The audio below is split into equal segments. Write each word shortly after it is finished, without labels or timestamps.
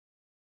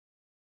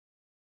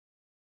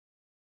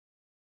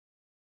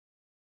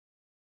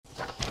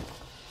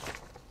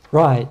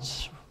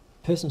Right,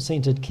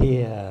 person-centred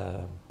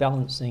care,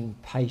 balancing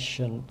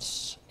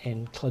patients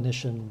and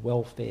clinician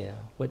welfare,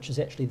 which is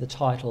actually the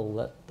title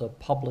that the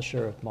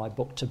publisher of my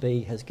book To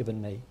Be has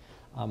given me.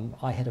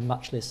 I had a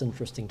much less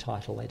interesting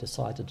title. They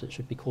decided it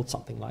should be called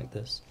something like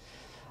this.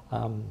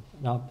 Now,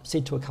 I've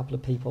said to a couple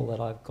of people that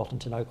I've gotten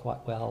to know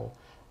quite well,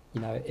 you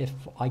know, if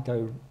I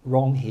go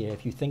wrong here,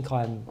 if you think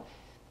I'm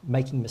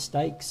making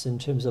mistakes in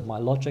terms of my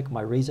logic,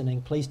 my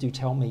reasoning, please do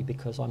tell me,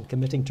 because I'm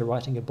committing to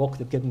writing a book.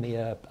 They've given me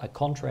a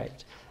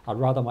contract. I'd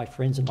rather my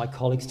friends and my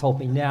colleagues told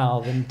me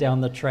now than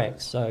down the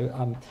track.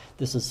 So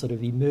this is sort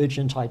of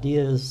emergent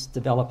ideas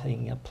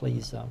developing.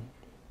 Please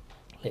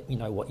let me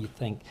know what you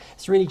think.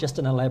 It's really just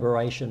an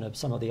elaboration of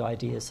some of the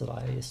ideas that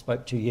I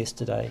spoke to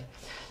yesterday.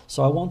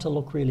 So I want to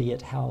look really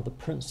at how the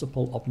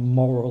principle of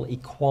moral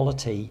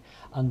equality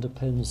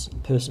underpins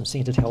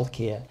person-centred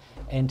healthcare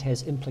and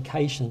has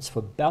implications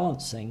for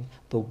balancing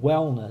the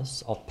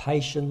wellness of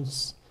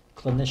patients,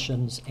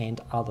 clinicians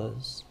and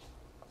others.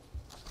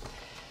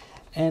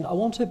 And I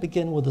want to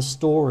begin with a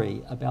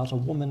story about a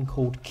woman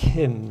called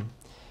Kim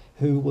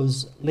who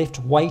was left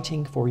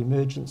waiting for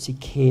emergency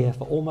care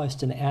for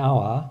almost an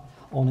hour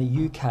on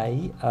a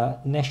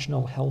UK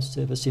National Health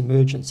Service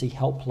emergency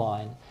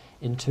helpline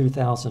in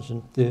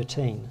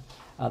 2013.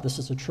 This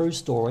is a true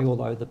story,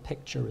 although the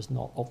picture is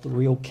not of the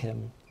real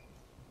Kim.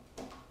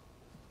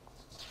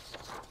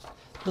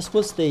 This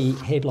was the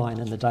headline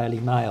in the Daily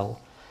Mail.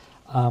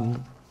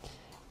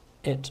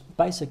 It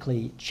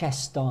basically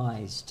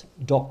chastised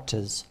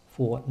doctors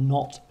for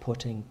not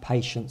putting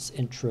patients'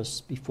 interests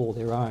before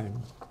their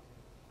own.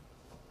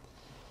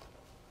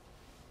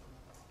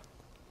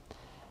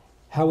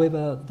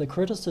 However, the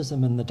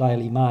criticism in the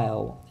Daily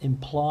Mail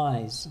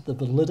implies the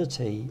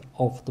validity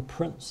of the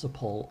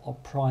principle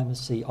of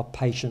primacy of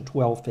patient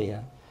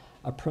welfare,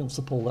 a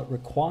principle that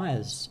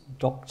requires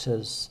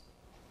doctors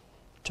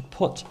to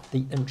put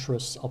the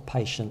interests of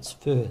patients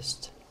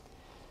first.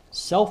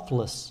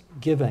 Selfless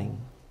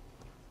giving,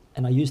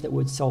 and I use that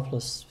word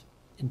selfless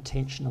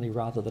intentionally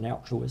rather than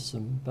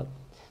altruism, but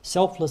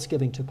selfless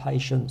giving to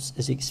patients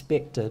is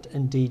expected,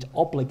 indeed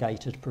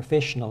obligated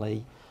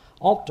professionally,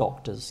 of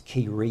doctors.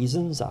 Key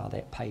reasons are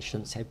that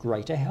patients have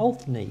greater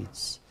health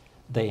needs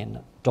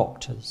than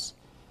doctors.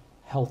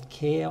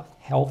 Healthcare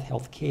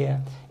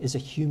is a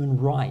human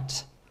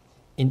right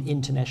in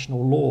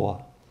international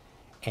law,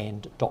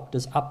 and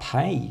doctors are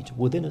paid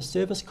within a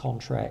service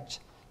contract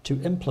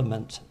to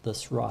implement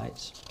this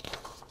right.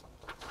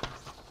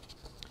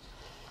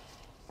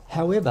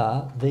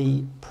 However,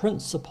 the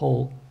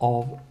principle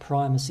of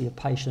primacy of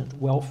patient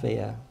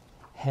welfare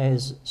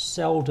has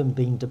seldom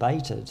been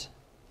debated.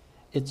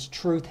 Its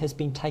truth has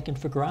been taken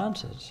for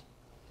granted,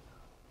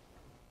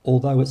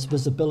 although its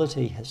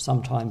visibility has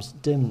sometimes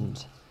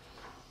dimmed.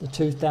 The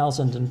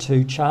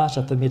 2002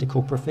 Charter for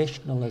Medical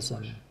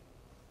Professionalism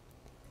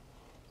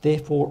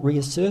therefore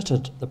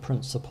reasserted the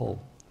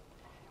principle,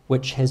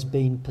 which has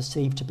been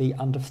perceived to be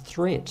under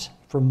threat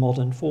from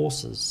modern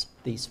forces.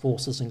 These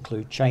forces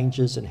include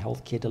changes in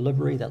healthcare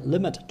delivery that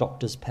limit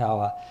doctors'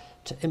 power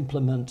to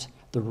implement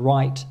the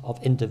right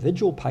of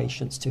individual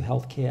patients to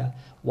healthcare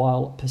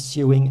while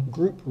pursuing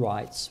group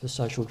rights for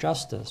social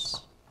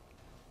justice.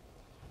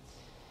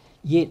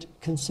 Yet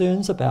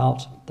concerns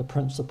about the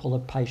principle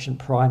of patient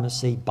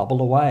primacy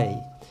bubble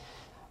away.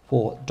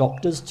 For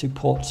doctors to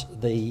put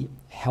the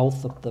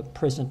health of the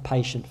present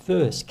patient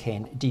first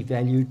can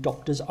devalue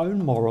doctors'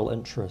 own moral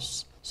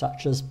interests,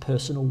 such as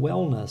personal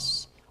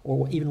wellness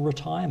or even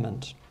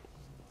retirement.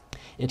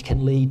 It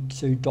can lead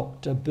to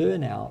doctor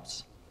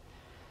burnout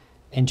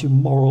and to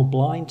moral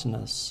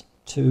blindness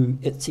to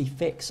its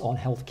effects on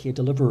healthcare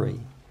delivery.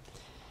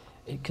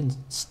 It can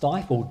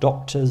stifle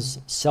doctors'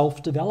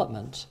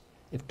 self-development.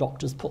 If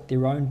doctors put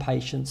their own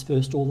patients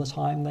first all the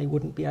time, they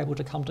wouldn't be able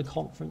to come to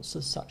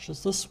conferences such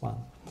as this one.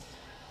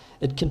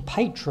 It can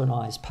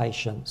patronise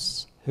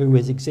patients, who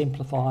is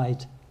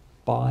exemplified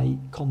by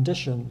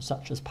conditions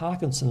such as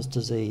Parkinson's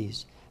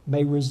disease,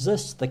 may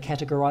resist the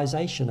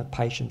categorisation of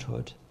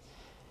patienthood.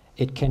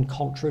 It can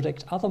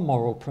contradict other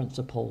moral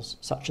principles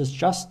such as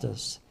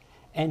justice,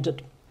 and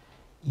it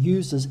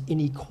uses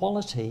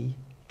inequality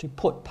to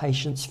put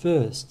patients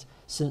first,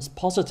 since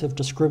positive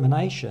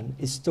discrimination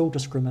is still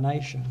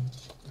discrimination.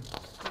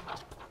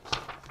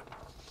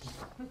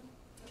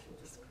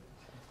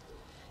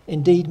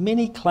 Indeed,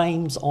 many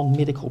claims on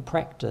medical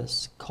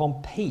practice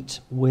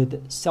compete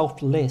with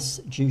selfless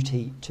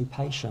duty to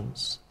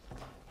patients.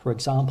 For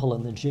example,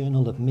 in the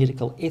Journal of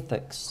Medical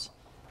Ethics,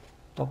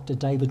 Dr.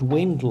 David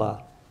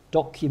Wendler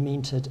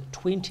documented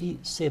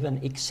 27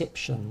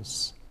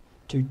 exceptions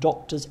to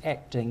doctors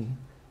acting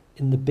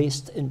in the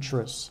best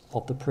interests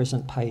of the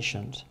present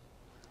patient.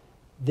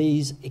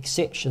 These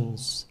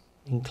exceptions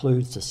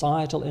include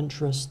societal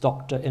interests,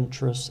 doctor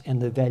interests,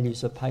 and the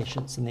values of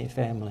patients and their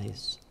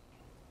families.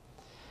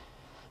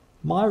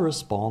 My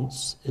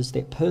response is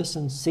that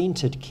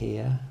person-centred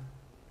care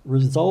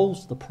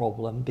resolves the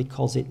problem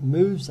because it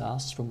moves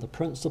us from the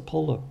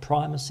principle of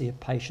primacy of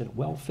patient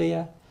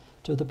welfare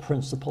to the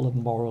principle of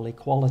moral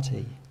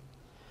equality.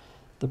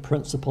 The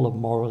principle of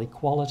moral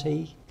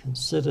equality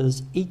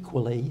considers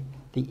equally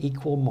the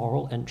equal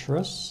moral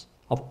interests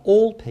of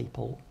all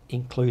people,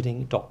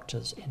 including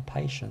doctors and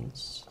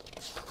patients.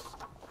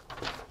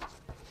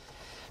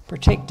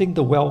 Protecting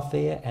the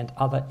welfare and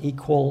other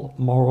equal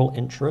moral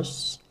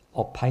interests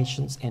of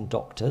patients and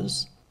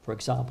doctors, for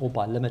example,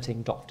 by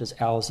limiting doctors'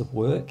 hours of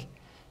work,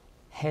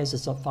 has,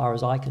 as far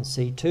as I can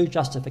see, two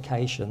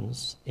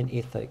justifications in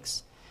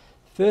ethics.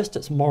 First,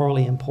 it's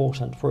morally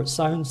important for its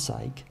own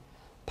sake.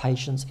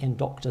 Patients and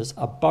doctors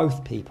are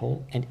both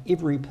people, and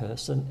every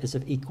person is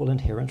of equal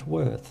inherent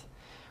worth,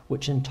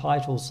 which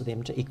entitles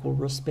them to equal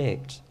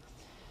respect.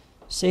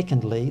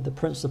 Secondly, the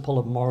principle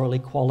of moral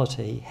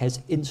equality has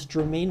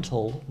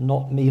instrumental,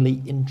 not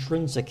merely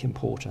intrinsic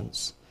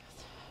importance.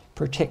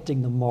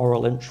 Protecting the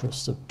moral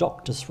interests of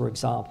doctors, for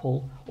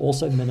example,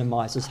 also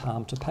minimises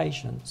harm to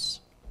patients.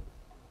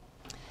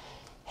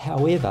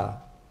 However,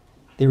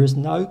 there is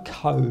no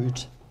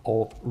code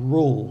of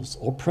rules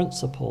or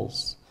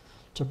principles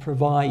to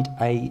provide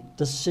a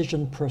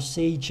decision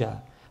procedure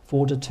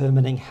for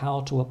determining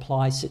how to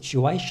apply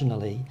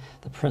situationally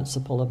the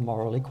principle of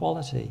moral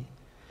equality.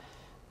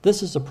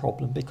 This is a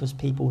problem because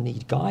people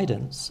need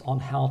guidance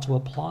on how to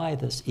apply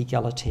this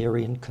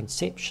egalitarian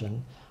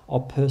conception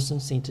of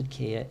person-centred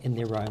care in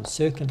their own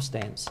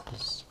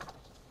circumstances.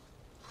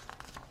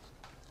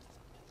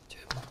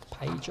 Turn my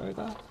page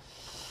over.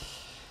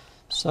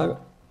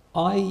 So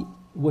I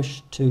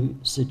wish to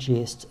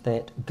suggest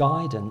that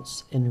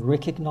guidance in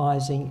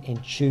recognising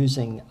and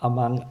choosing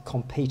among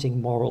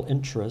competing moral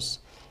interests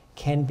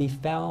can be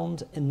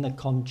found in the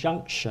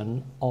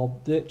conjunction of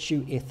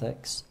virtue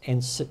ethics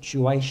and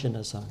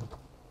situationism.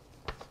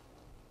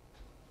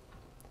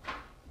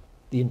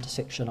 The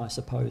intersection, I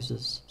suppose,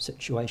 is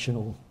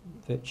situational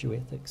virtue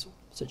ethics,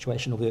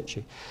 situational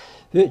virtue.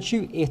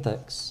 Virtue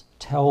ethics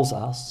tells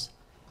us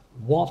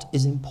what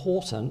is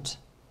important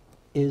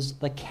is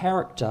the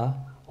character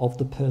of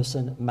the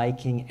person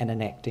making and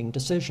enacting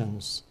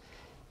decisions.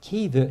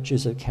 Key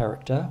virtues of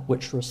character,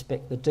 which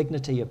respect the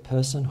dignity of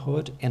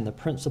personhood and the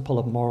principle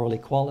of moral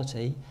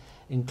equality,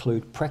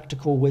 include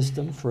practical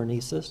wisdom,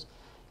 phronesis,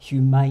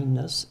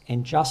 humaneness,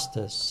 and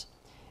justice.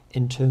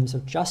 In terms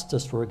of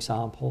justice, for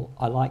example,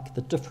 I like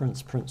the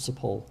difference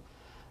principle,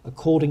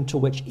 according to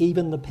which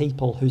even the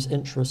people whose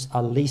interests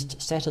are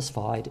least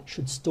satisfied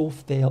should still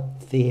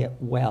fare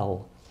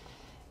well.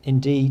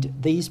 Indeed,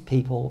 these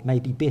people may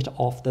be better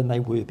off than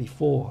they were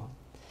before.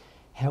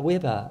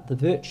 However, the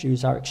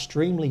virtues are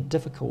extremely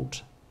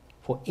difficult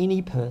for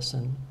any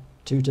person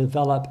to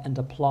develop and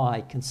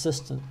apply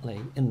consistently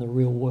in the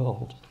real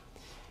world.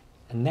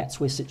 And that's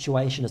where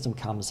situationism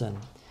comes in.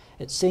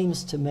 It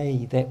seems to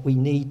me that we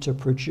need to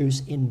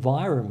produce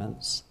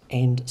environments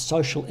and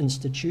social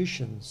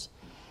institutions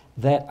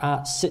that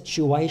are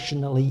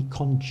situationally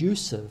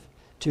conducive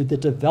to the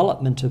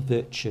development of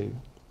virtue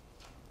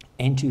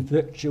and to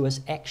virtuous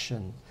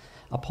action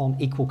upon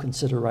equal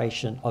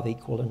consideration of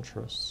equal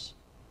interests.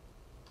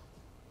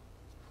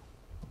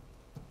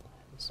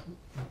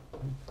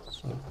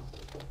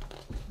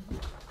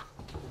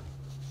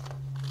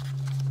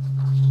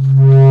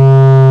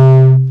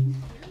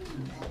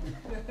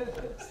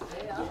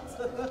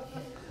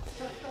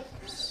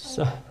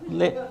 So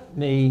let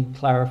me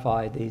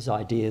clarify these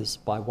ideas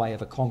by way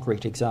of a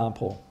concrete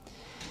example.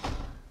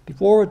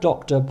 Before a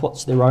doctor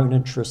puts their own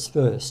interests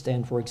first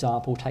and, for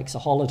example, takes a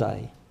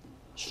holiday,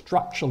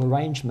 structural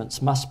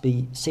arrangements must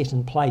be set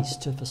in place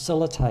to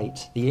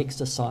facilitate the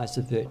exercise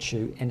of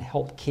virtue and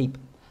help keep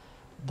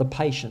the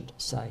patient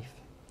safe.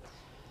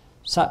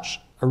 Such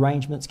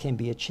arrangements can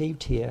be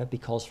achieved here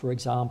because, for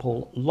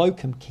example,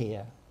 locum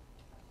care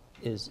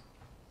is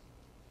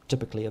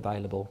typically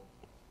available.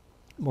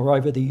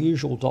 Moreover, the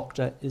usual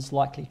doctor is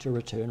likely to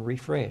return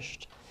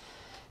refreshed.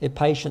 If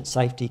patient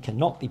safety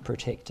cannot be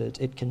protected,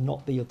 it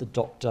cannot be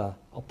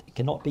it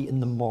cannot be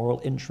in the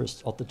moral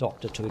interest of the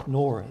doctor to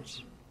ignore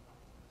it.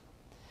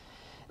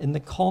 In the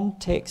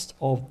context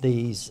of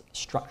these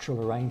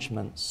structural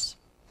arrangements,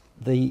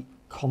 the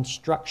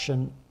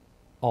construction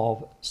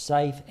of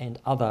safe and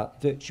other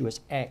virtuous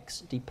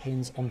acts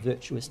depends on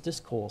virtuous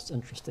discourse.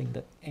 Interesting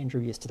that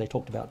Andrew yesterday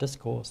talked about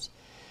discourse.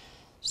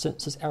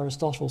 Since, as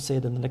Aristotle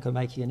said in the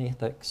Nicomachean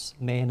Ethics,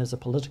 man is a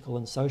political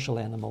and social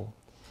animal.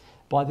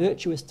 By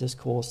virtuous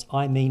discourse,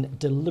 I mean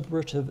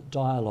deliberative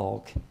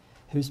dialogue,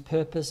 whose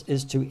purpose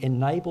is to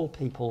enable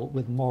people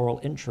with moral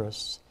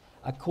interests,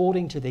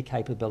 according to their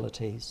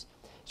capabilities,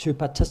 to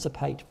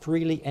participate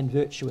freely and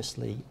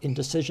virtuously in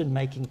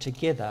decision-making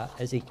together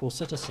as equal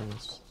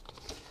citizens.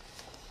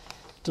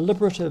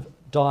 Deliberative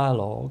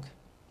dialogue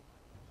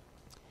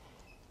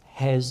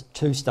has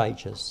two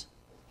stages.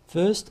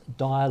 First,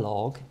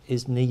 dialogue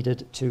is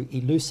needed to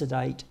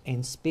elucidate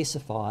and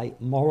specify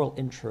moral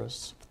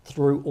interests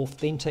through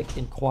authentic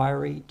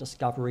inquiry,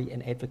 discovery,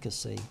 and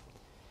advocacy.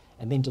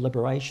 And then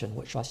deliberation,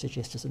 which I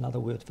suggest is another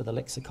word for the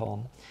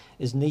lexicon,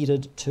 is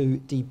needed to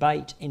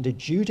debate and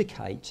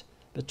adjudicate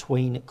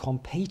between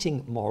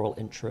competing moral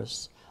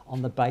interests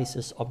on the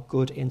basis of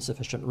good and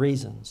sufficient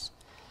reasons.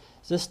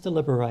 This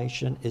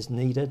deliberation is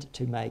needed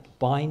to make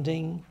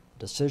binding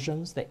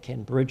decisions that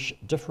can bridge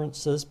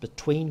differences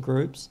between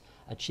groups,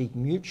 achieve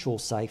mutual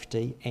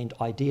safety, and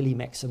ideally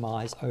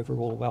maximise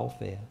overall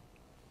welfare.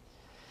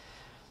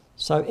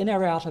 So in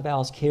our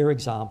out-of-hours care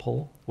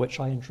example, which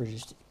I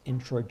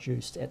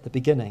introduced at the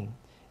beginning,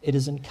 it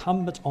is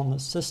incumbent on the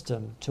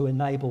system to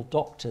enable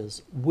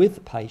doctors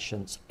with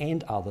patients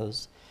and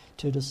others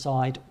to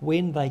decide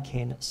when they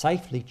can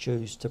safely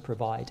choose to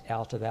provide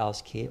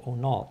out-of-hours care or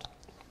not.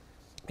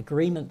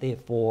 Agreement,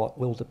 therefore,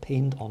 will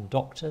depend on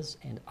doctors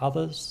and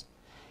others,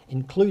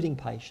 including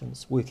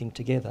patients, working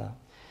together.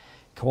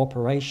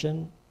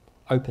 Cooperation,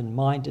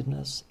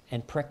 open-mindedness,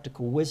 and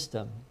practical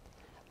wisdom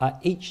are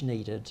each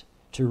needed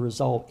to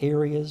resolve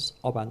areas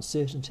of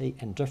uncertainty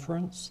and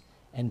difference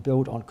and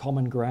build on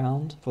common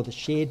ground for the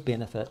shared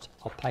benefit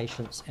of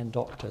patients and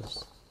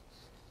doctors.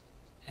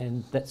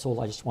 And that's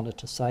all I just wanted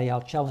to say.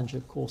 Our challenge,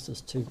 of course,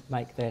 is to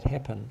make that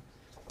happen.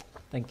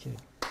 Thank you.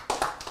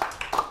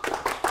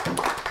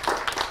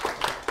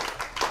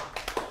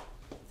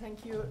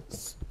 Thank you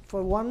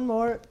for one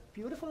more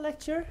beautiful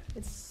lecture.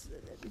 It's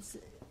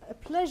a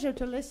pleasure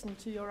to listen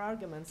to your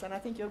arguments, and I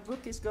think your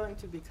book is going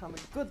to become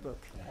a good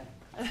book.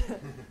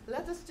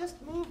 Let us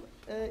just move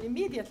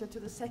immediately to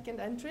the second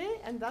entry,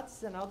 and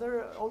that's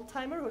another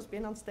old-timer who's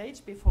been on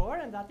stage before,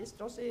 and that is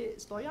Drosy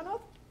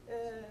Stoyanov.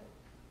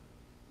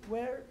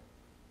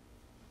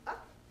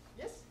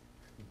 Yes,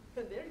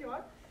 there you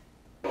are.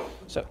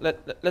 So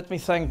let me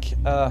thank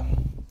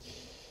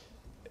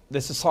the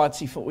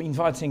Society for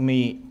inviting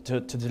me to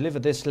deliver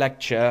this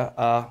lecture,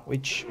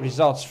 which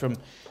results from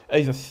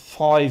over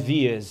 5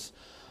 years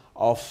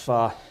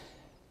of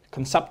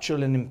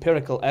conceptual and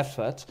empirical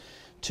effort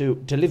to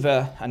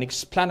deliver an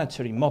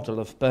explanatory model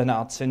of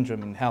burnout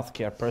syndrome in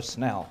healthcare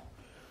personnel.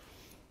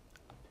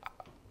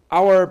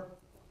 Our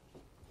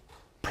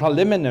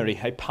preliminary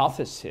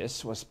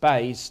hypothesis was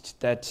based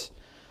that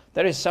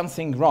there is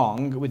something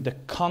wrong with the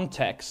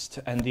context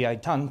and the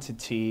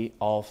identity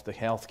of the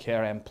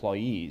healthcare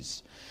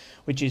employees,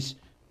 which is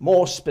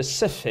more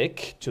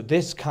specific to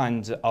this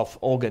kind of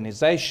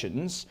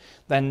organizations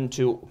than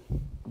to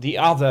the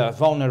other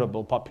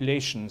vulnerable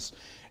populations.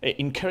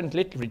 In current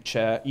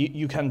literature,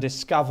 you can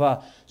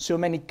discover so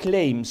many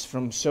claims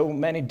from so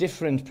many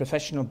different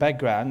professional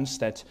backgrounds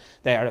that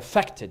they are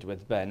affected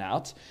with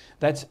burnout,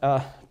 that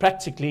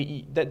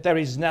practically that there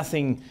is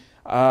nothing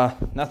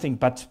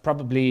but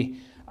probably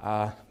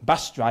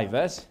bus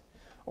drivers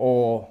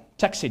or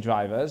taxi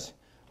drivers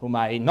who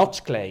may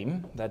not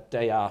claim that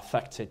they are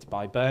affected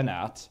by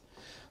burnout.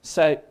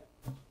 So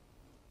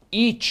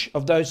each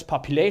of those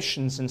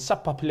populations and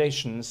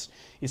subpopulations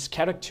is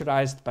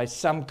characterized by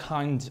some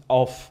kind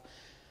of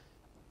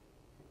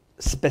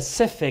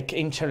specific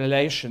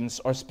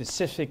interrelations or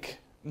specific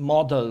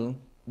model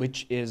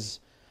which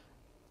is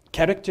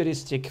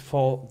characteristic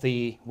for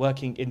the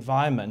working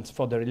environment,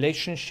 for the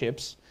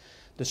relationships,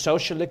 the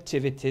social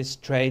activities,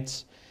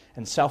 traits,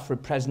 and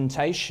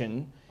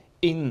self-representation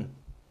in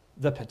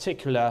the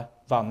particular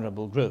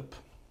vulnerable group.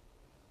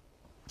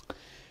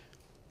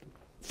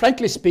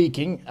 Frankly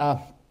speaking,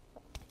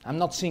 I'm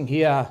not seeing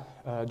here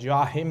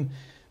Joachim,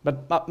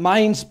 but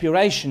my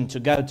inspiration to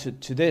go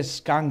to this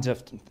kind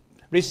of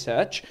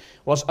research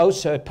was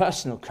also a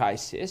personal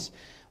crisis.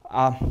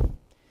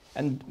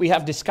 And we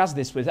have discussed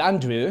this with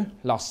Andrew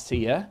last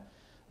year,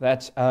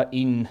 that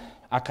in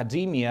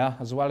academia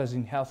as well as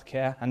in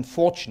healthcare,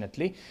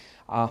 unfortunately,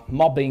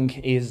 mobbing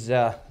is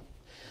a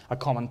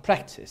common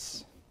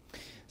practice.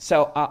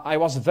 So I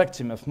was a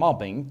victim of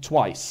mobbing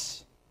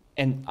twice,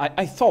 and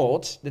I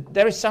thought that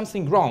there is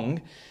something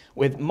wrong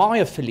with my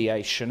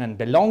affiliation and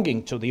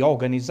belonging to the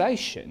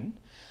organization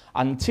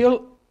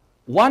until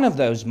one of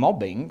those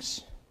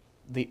mobbings,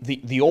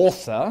 the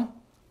author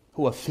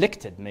who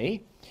afflicted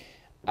me,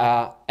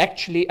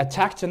 actually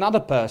attacked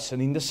another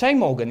person in the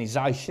same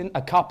organization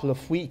a couple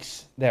of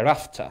weeks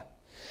thereafter.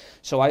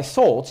 So I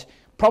thought,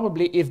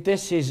 probably if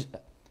this is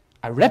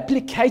a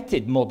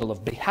replicated model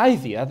of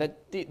behavior,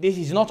 that this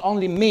is not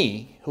only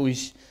me who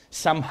is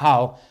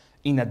somehow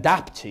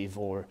inadaptive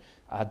or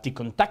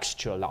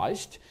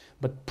decontextualized,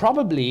 but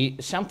probably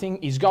something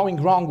is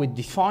going wrong with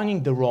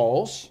defining the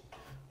roles,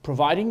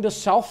 providing the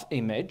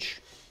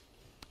self-image,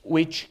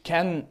 which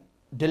can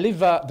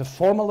deliver the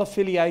formal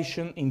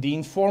affiliation in the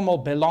informal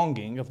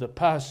belonging of the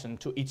person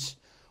to its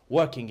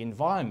working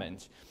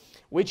environment,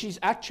 which is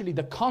actually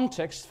the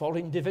context for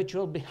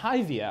individual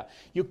behavior.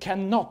 You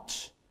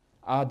cannot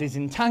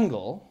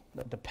disentangle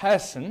the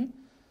person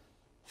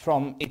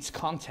from its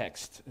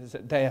context.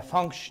 They are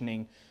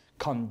functioning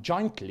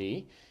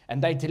conjointly,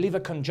 and they deliver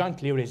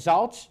conjointly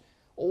results,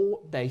 or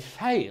they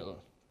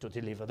fail to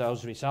deliver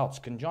those results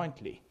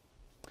conjointly.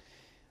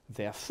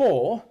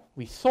 Therefore,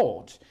 we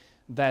thought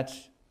that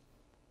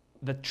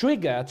the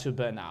trigger to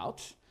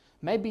burnout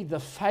may be the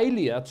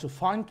failure to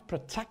find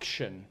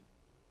protection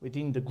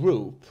within the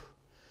group,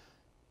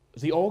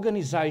 the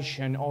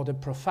organization, or the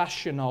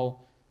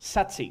professional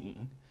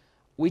setting,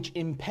 which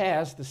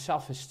impairs the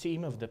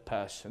self-esteem of the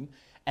person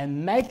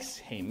and makes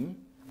him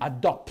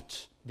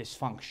adopt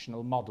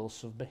dysfunctional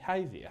models of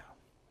behavior.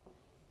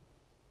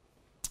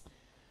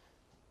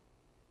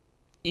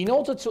 In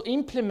order to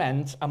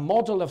implement a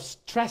model of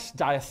stress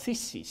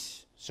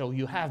diathesis, so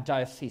you have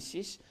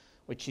diathesis,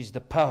 which is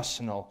the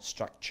personal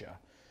structure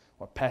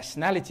or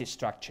personality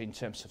structure in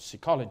terms of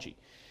psychology,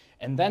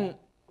 and then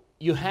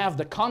you have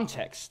the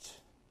context.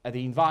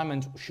 The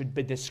environment should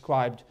be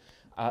described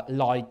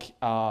like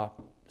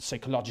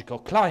psychological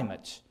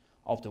climate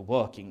of the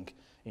working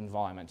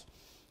environment.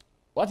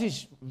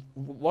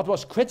 What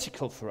was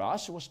critical for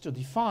us was to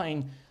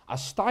define a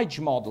stage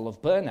model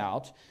of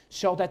burnout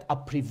so that a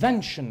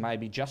prevention may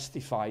be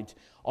justified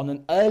on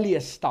an earlier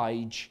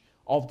stage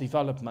of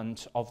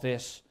development of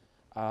this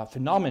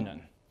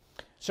phenomenon.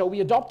 So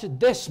we adopted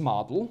this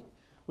model,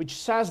 which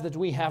says that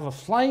we have a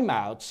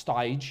flame-out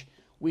stage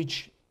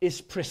which is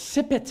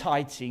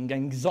precipitating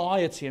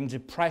anxiety and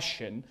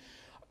depression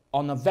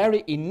on a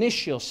very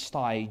initial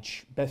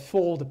stage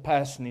before the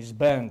person is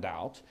burned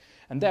out.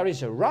 And there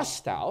is a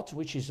rust out,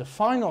 which is a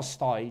final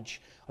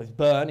stage of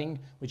burning,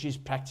 which is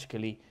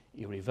practically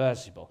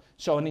irreversible.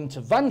 So an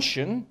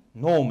intervention,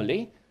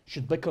 normally,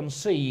 should be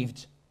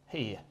conceived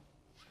here,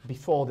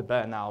 before the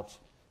burnout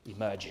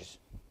emerges.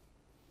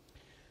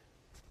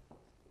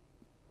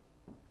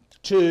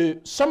 To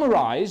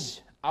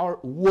summarize our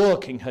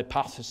working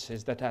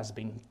hypothesis that has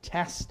been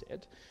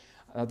tested,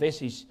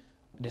 this is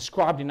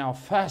described in our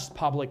first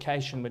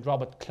publication with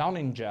Robert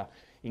Cloninger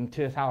in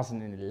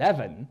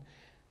 2011,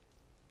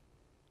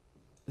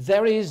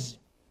 there is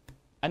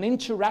an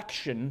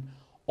interaction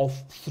of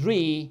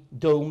 3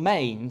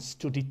 domains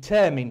to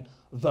determine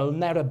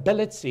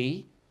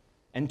vulnerability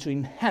and to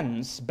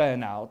enhance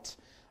burnout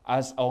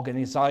as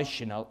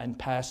organizational and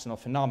personal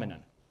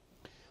phenomenon.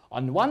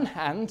 On one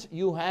hand,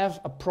 you have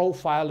a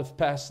profile of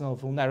personal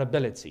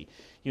vulnerability.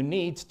 You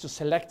need to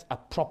select a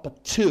proper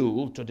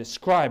tool to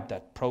describe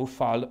that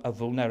profile of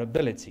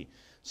vulnerability.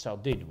 So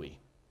did we.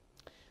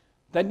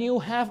 Then you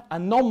have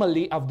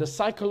anomaly of the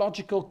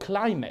psychological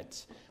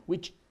climate,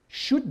 which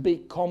should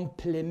be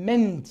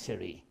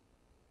complementary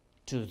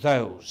to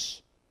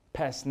those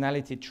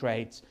personality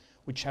traits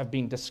which have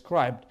been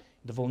described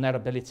in the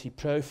vulnerability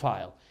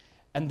profile.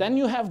 And then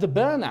you have the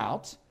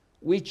burnout,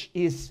 which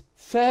is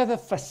further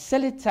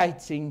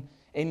facilitating,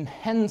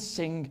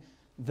 enhancing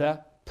the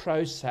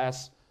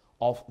process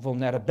of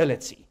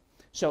vulnerability.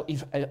 So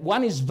if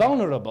one is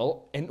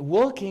vulnerable and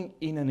working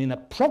in an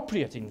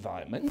inappropriate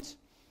environment,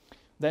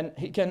 then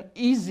he can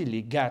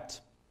easily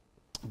get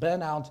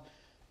burnout,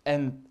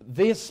 and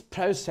this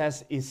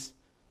process is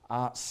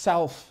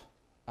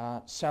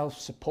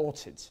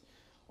self-supported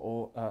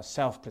or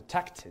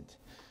self-protected.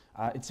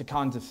 It's a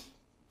kind of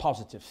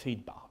positive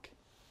feedback.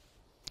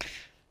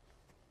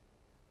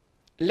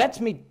 Let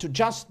me to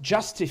just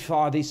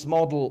justify this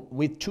model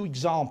with 2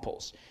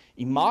 examples.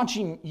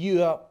 Imagine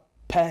you're a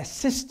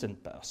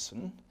persistent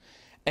person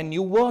and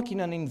you work in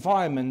an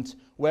environment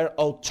where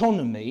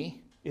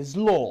autonomy is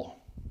law,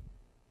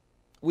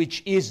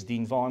 which is the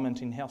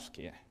environment in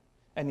healthcare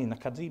and in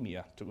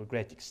academia to a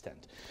great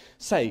extent.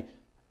 Say,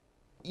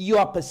 you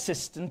are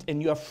persistent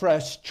and you are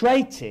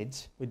frustrated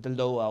with the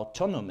low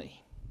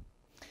autonomy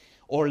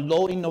or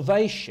low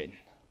innovation,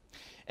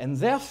 and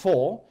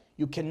therefore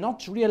you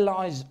cannot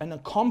realize and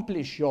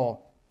accomplish your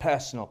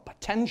personal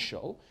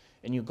potential,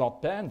 and you got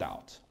burned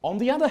out. On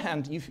the other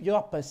hand, if you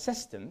are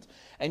persistent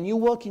and you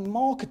work in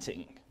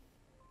marketing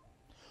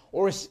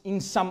or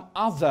in some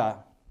other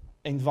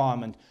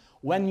environment,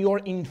 when your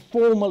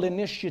informal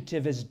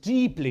initiative is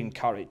deeply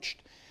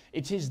encouraged,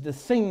 it is the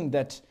thing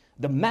that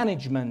the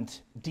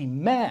management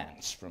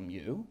demands from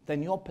you,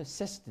 then your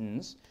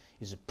persistence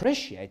is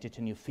appreciated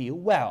and you feel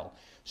well.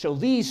 So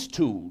these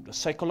 2, the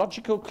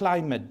psychological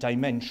climate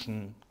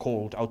dimension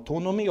called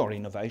autonomy or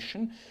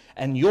innovation,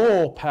 and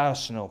your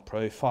personal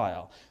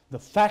profile, the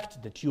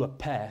fact that you are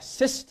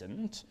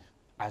persistent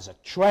as a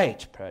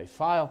trait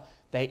profile,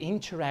 they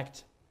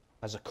interact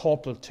as a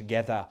couple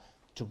together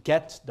to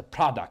get the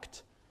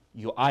product.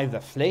 You either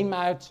flame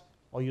out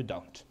or you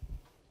don't.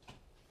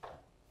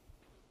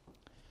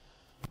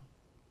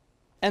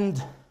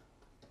 And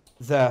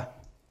the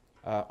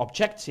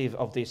objective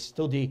of this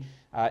study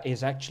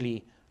is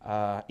actually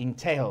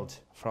entailed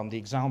from the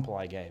example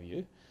I gave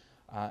you.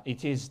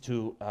 It is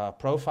to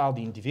profile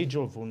the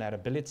individual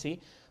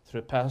vulnerability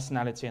through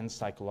personality and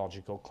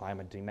psychological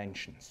climate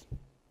dimensions.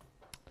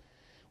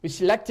 We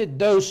selected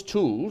those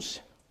tools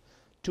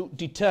to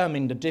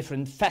determine the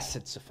different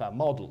facets of our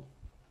model.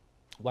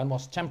 One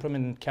was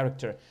temperament and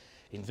character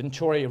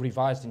inventory,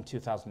 revised in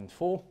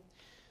 2004.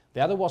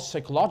 The other was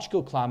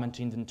psychological climate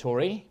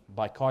inventory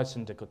by Coyce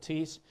and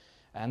Decotis,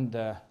 and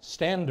the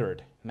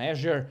standard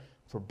measure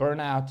for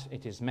burnout,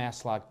 it is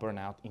mass-like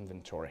burnout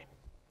inventory.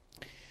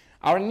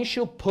 Our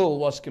initial pool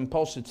was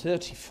composed of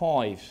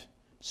 35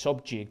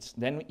 subjects,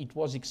 then it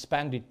was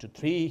expanded to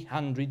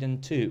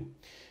 302,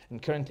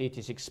 and currently it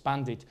is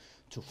expanded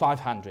to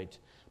 500.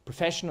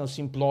 Professionals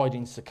employed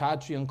in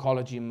psychiatry,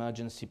 oncology,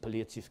 emergency,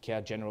 palliative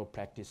care, general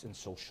practice, and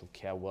social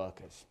care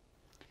workers.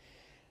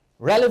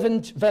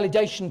 Relevant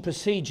validation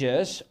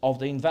procedures of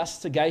the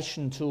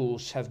investigation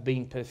tools have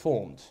been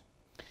performed.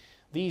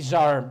 These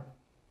are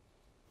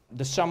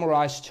the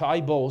summarized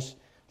tables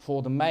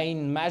for the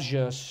main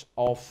measures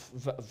of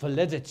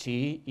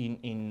validity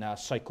in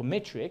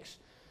psychometrics,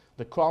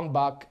 the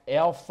Cronbach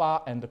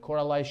alpha and the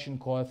correlation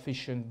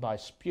coefficient by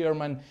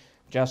Spearman.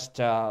 Just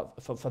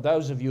for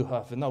those of you who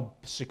have no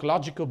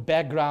psychological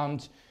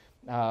background,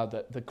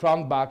 the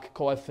Cronbach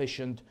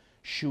coefficient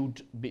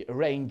should be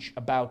range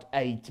about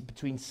 8,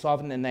 between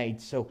 7 and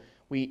 8. So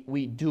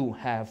we do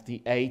have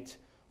the 8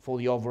 for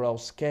the overall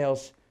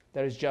scales.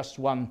 There is just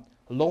one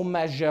low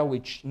measure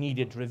which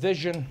needed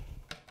revision.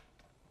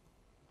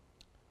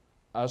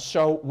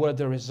 So were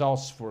the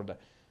results for the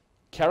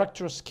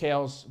character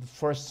scales. The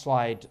first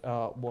slide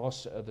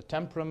was the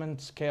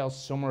temperament scale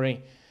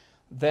summary.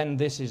 Then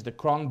this is the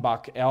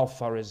Cronbach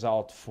alpha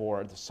result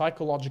for the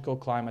psychological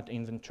climate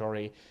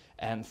inventory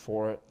and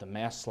for the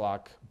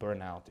Maslach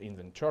burnout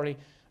inventory.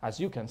 As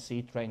you can see,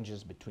 it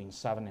ranges between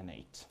 7 and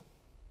 8.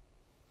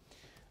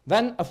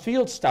 Then a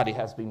field study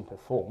has been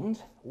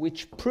performed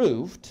which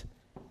proved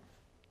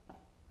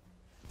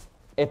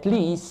at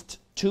least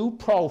 2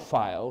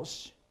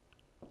 profiles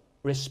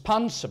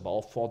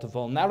responsible for the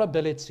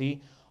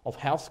vulnerability of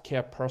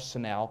healthcare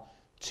personnel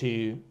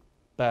to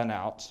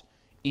burnout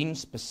in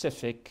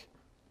specific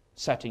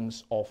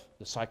settings of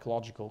the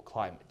psychological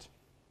climate.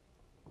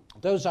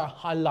 Those are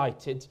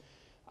highlighted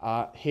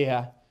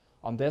here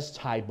on this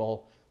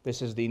table.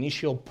 This is the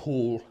initial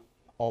pool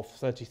of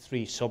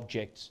 33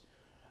 subjects,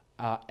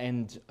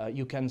 and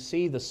you can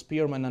see the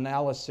Spearman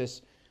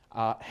analysis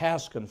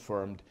has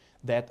confirmed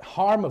that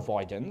harm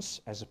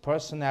avoidance as a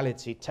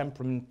personality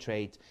temperament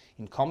trait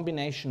in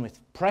combination with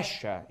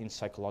pressure in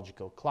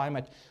psychological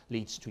climate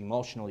leads to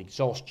emotional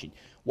exhaustion.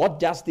 What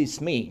does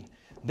this mean?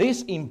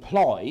 This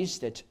implies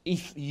that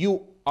if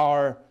you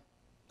are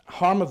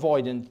harm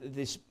avoidant,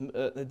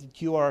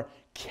 that you are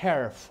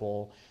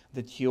careful,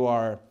 that you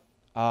are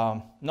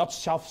not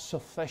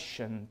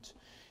self-sufficient,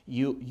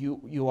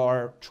 you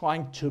are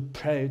trying to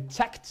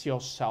protect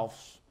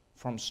yourself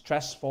from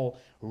stressful,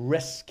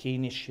 risky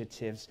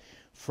initiatives,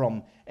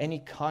 from any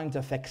kind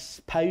of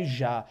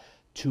exposure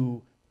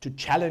to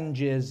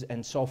challenges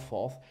and so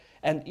forth.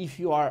 And if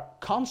you are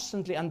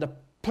constantly under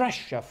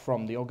pressure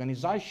from the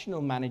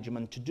organizational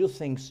management to do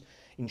things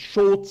in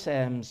short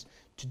terms,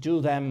 to do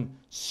them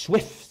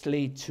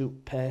swiftly, to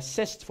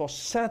persist for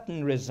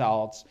certain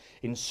results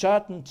in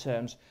certain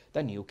terms,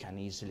 then you can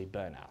easily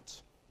burn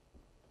out.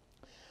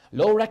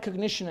 Low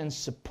recognition and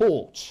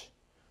support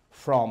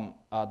from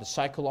the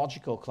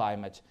psychological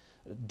climate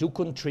do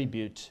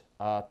contribute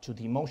to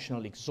the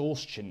emotional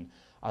exhaustion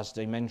as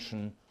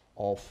dimension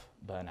of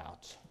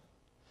burnout.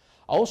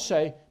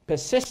 Also,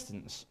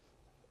 persistence,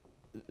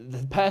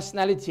 the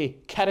personality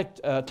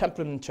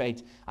temperament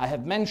trait I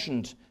have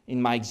mentioned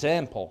in my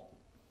example,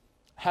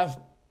 have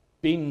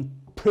been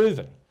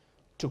proven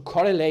to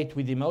correlate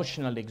with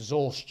emotional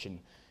exhaustion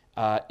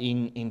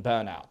in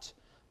burnout.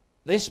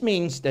 This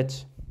means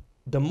that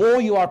the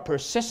more you are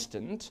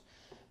persistent,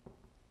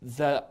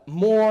 the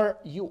more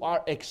you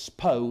are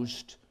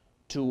exposed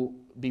to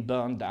be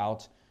burned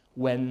out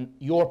when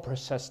your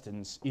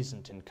persistence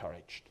isn't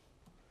encouraged.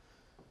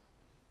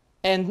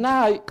 And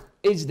now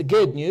is the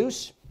good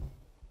news,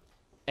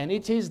 and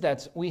it is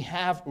that we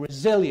have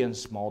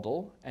resilience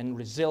model and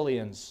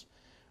resilience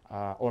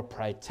or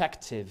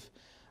protective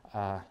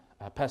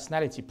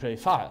personality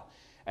profile,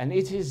 and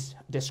it is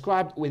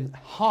described with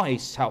high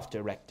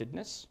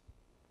self-directedness,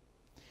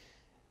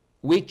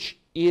 which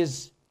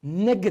is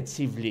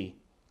negatively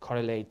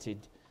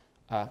correlated.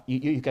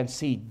 You can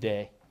see it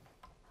there.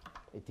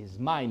 It is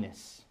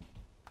minus.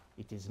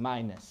 It is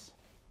minus.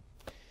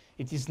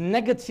 It is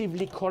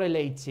negatively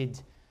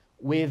correlated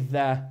with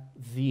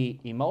the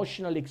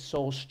emotional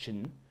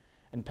exhaustion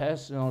and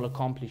personal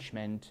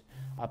accomplishment.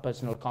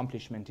 Personal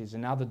accomplishment is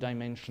another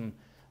dimension.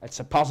 It's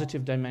a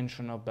positive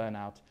dimension of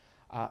burnout.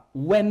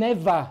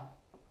 Whenever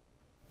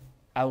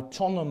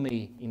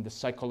autonomy in the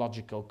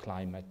psychological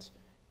climate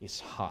is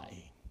high.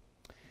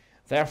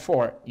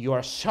 Therefore, you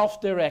are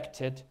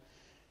self-directed,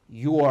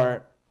 you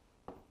are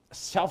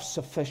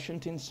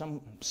self-sufficient in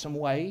some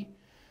way,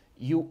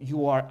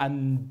 you are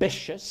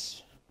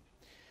ambitious,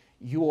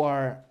 you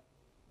are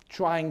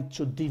trying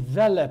to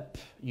develop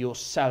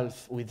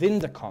yourself within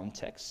the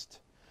context,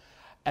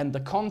 and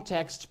the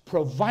context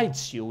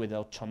provides you with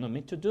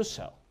autonomy to do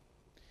so.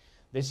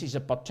 This is a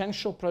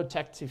potential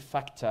protective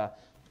factor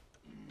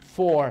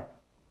for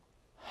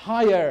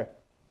higher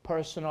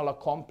personal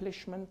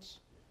accomplishments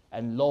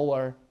and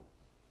lower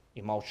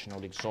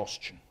emotional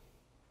exhaustion.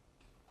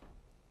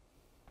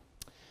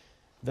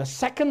 The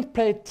second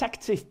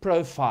protective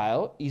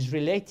profile is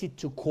related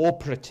to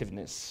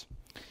cooperativeness,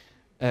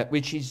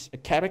 which is a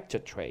character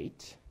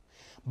trait,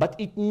 but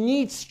it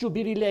needs to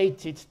be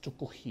related to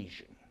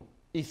cohesion.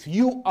 If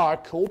you are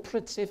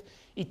cooperative,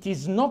 it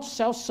is not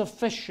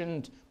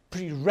self-sufficient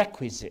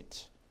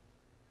prerequisite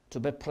to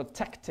be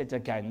protected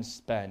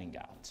against burning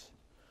out.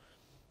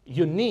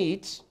 You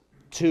need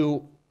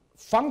to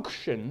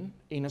function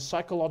in a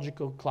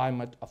psychological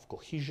climate of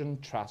cohesion,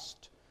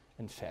 trust,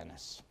 and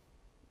fairness.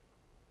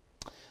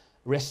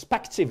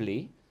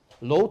 Respectively,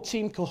 low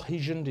team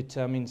cohesion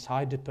determines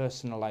high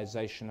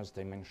depersonalization as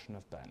dimension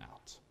of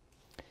burnout.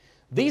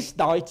 This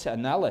data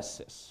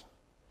analysis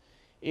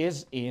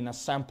is in a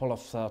sample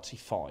of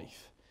 35.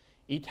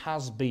 It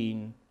has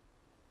been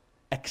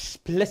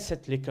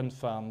explicitly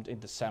confirmed in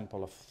the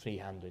sample of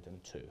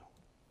 302.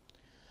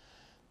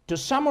 To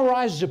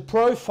summarize the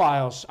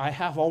profiles I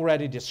have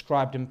already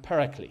described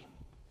empirically,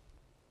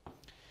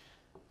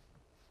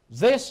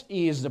 this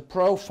is the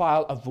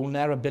profile of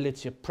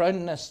vulnerability, of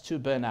proneness to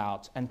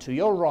burnout, and to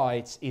your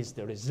right is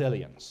the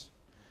resilience.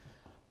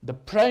 The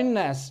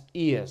proneness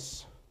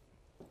is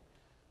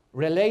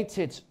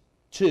related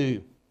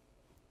to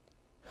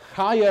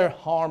higher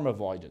harm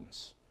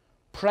avoidance,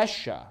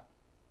 pressure,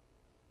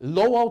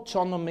 low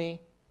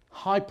autonomy,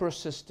 high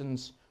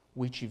persistence,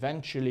 which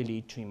eventually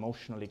lead to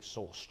emotional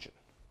exhaustion.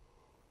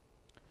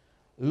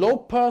 Low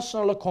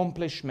personal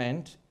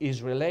accomplishment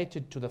is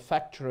related to the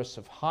factors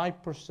of high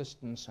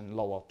persistence and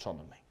low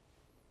autonomy.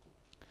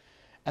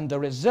 And the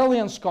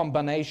resilience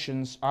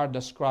combinations are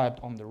described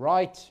on the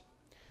right.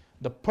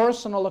 The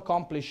personal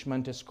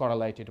accomplishment is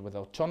correlated with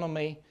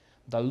autonomy.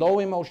 The low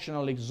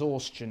emotional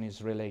exhaustion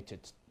is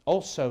related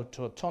also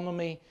to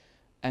autonomy,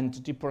 and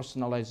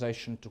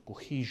depersonalization to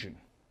cohesion.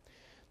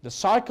 The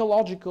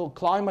psychological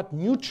climate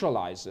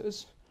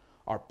neutralizers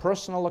are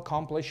personal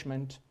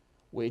accomplishment,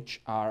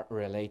 which are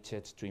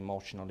related to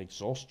emotional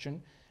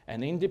exhaustion,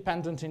 and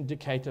independent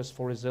indicators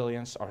for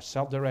resilience are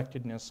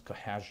self-directedness,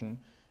 cohesion,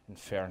 and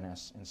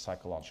fairness in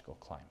psychological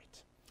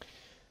climate.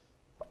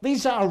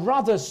 These are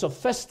rather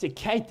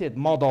sophisticated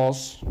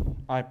models.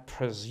 I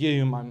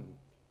presume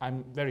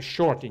I'm very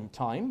short in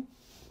time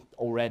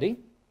already,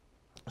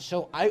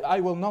 so I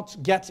will not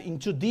get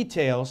into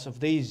details of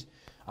these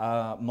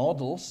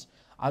models,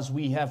 as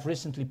we have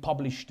recently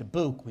published a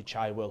book which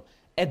I will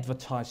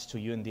advertise to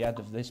you in the end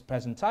of this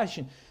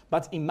presentation.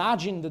 But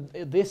imagine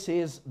that this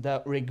is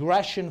the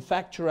regression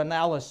factor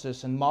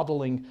analysis and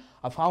modeling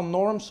of how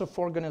norms of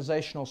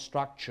organizational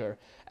structure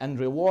and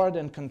reward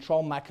and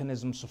control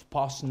mechanisms of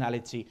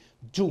personality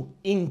do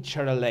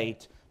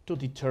interrelate to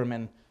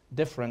determine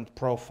different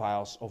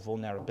profiles of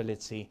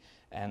vulnerability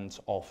and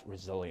of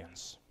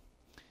resilience.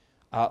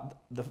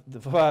 The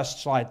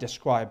first slide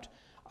described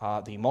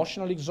the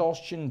emotional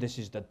exhaustion. This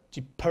is the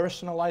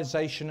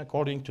depersonalization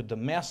according to the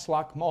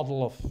Maslach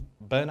model of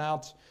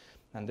burnout,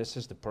 and this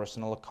is the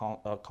personal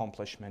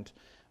accomplishment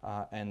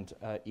and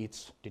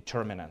its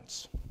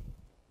determinants.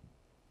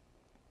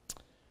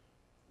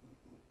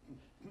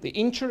 The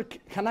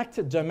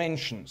interconnected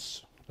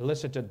dimensions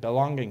elicited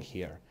belonging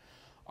here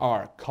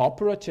are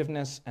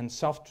cooperativeness and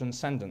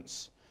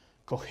self-transcendence,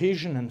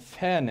 cohesion and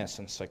fairness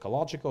in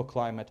psychological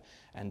climate,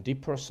 and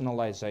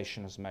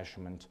depersonalization as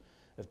measurement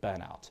of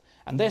burnout.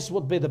 And this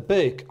would be the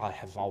book I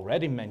have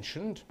already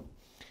mentioned.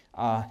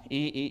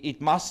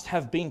 It must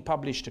have been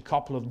published a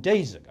couple of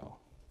days ago.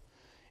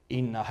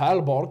 In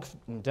Helborg,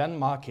 in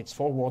Denmark, it's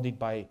forwarded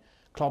by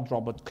Claude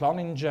Robert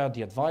Cloninger,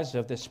 the advisor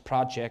of this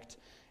project,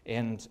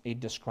 and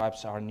it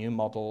describes our new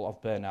model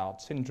of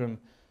burnout syndrome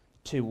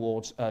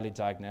towards early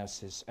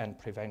diagnosis and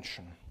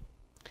prevention.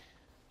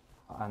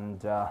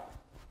 And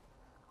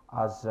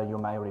as you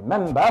may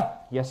remember,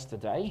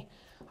 yesterday,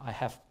 I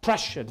have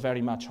pressured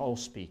very much all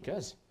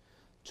speakers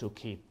to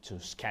keep to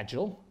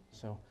schedule.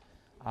 So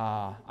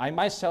I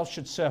myself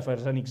should serve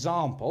as an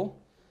example,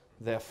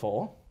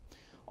 therefore,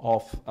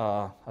 of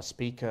a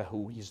speaker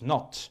who is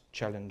not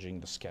challenging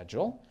the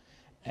schedule.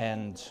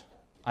 And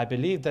I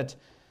believe that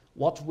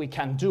what we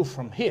can do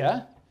from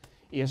here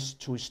is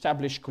to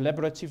establish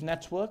collaborative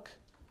network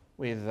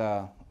with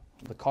the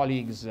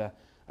colleagues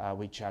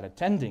which are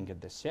attending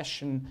at this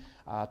session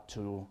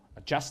to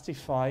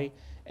justify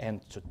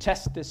and to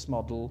test this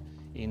model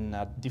in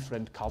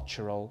different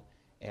cultural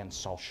and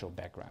social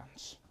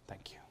backgrounds.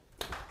 Thank you.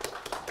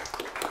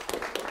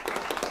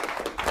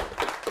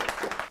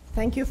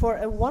 Thank you for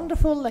a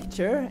wonderful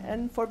lecture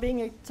and for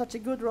being such a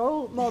good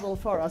role model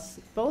for us,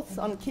 both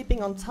on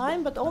keeping on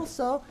time, but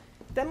also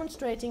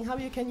demonstrating how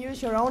you can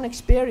use your own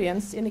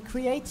experience in a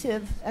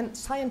creative and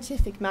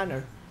scientific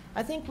manner.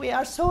 I think we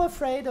are so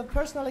afraid of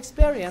personal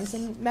experience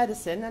in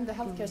medicine and the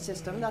healthcare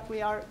system that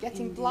we are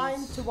getting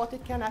blind to what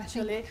it can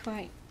actually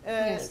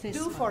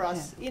do for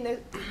us in a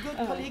good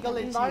collegial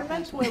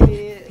environment where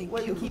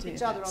we keep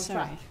each other on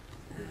track.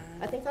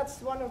 I think that's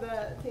one of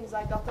the things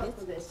I got out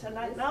of this. And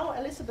now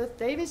Elizabeth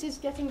Davis is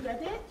getting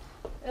ready.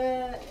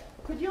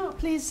 Could you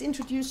please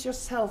introduce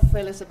yourself,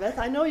 Elizabeth?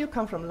 I know you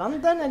come from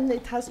London and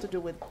it has to do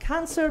with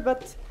cancer,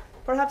 but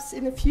perhaps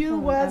in a few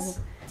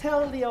words,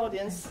 tell the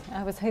audience.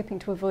 I was hoping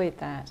to avoid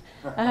that.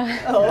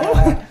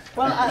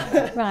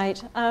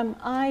 Right.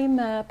 I'm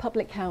a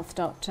public health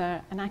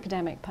doctor, an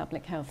academic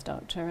public health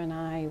doctor, and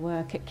I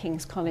work at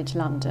King's College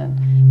London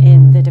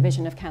in the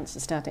Division of Cancer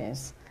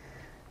Studies.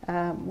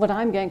 What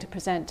I'm going to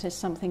present is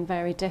something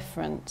very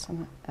different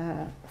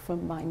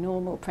from my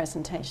normal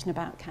presentation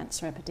about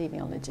cancer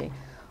epidemiology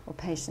or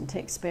patient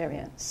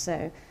experience.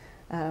 So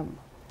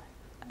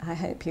I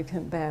hope you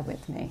can bear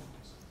with me.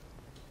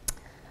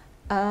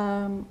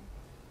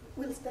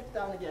 We'll step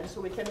down again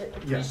so we can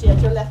appreciate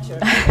your lecture.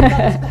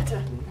 That is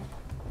better.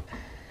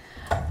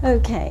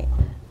 Okay,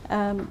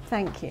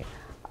 thank you.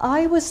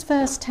 I was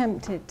first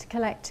tempted to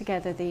collect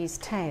together these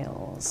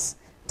tales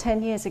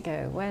 10 years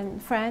ago when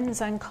friends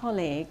and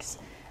colleagues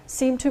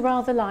seemed to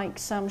rather like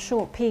some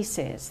short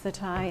pieces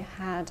that I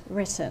had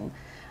written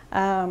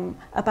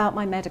about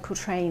my medical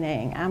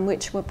training and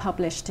which were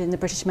published in the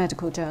British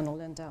Medical Journal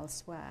and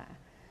elsewhere.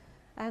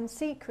 And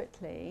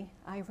secretly,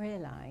 I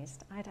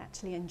realised I'd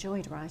actually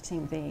enjoyed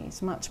writing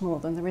these much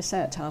more than the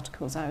research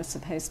articles I was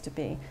supposed to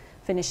be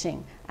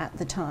finishing at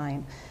the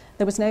time.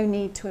 There was no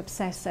need to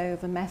obsess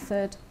over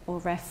method or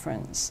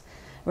references,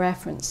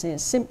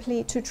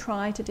 simply to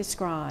try to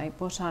describe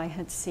what I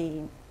had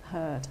seen,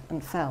 heard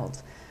and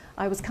felt.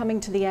 I was coming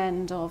to the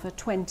end of a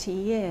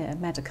 20-year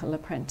medical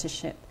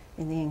apprenticeship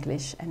in the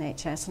English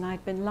NHS, and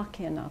I'd been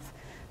lucky enough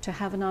to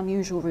have an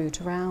unusual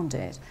route around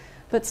it.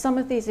 But some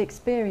of these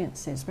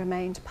experiences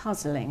remained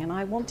puzzling, and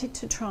I wanted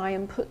to try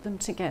and put them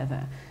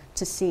together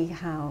to see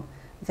how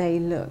they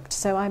looked.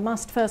 So I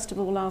must first of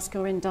all ask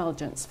your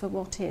indulgence for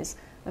what is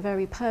a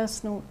very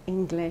personal,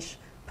 English,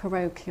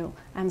 parochial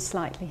and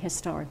slightly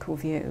historical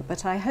view.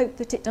 But I hope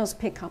that it does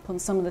pick up on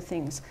some of the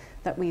things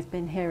that we've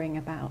been hearing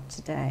about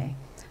today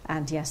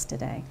and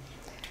yesterday.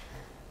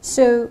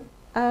 So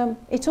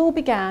it all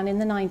began in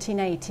the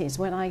 1980s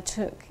when I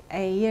took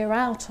a year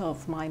out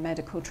of my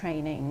medical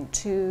training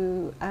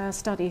to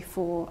study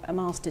for a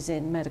master's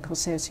in medical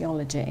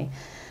sociology.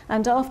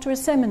 And after a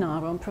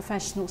seminar on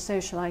professional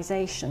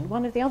socialisation,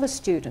 one of the other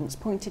students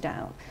pointed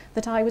out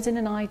that I was in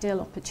an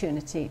ideal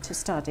opportunity to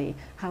study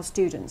how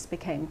students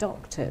became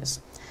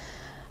doctors.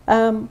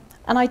 And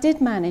I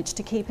did manage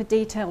to keep a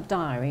detailed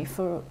diary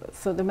for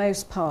the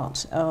most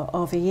part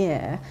of a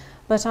year,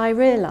 but I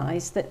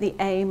realised that the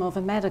aim of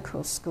a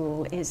medical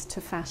school is to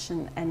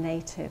fashion a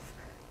native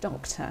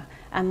doctor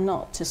and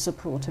not to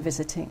support a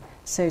visiting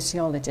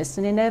sociologist,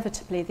 and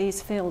inevitably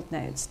these field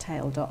notes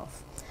tailed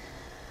off.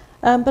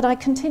 But I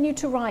continued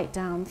to write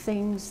down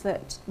things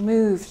that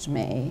moved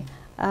me,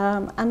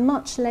 and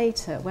much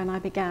later when I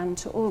began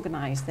to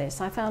organise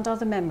this, I found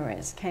other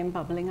memories came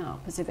bubbling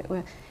up as if it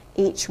were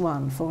each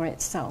one for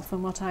itself,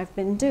 and what I've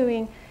been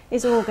doing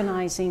is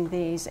organising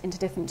these into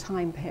different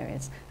time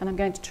periods, and I'm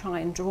going to try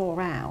and draw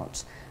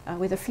out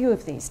with a few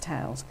of these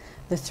tales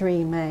the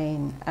three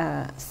main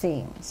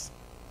themes.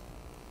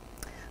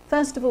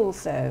 First of all,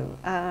 though,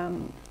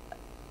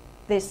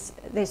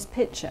 this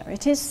picture,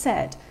 it is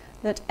said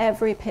that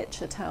every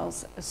picture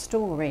tells a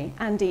story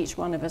and each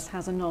one of us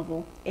has a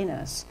novel in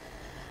us.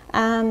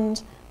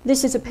 And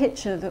this is a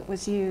picture that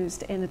was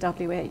used in a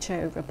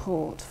WHO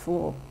report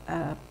for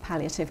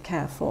palliative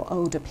care for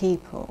older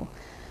people.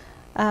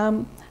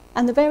 And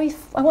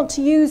I want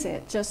to use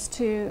it just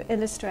to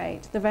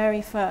illustrate the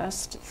very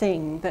first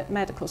thing that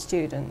medical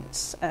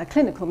students,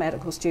 clinical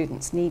medical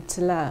students need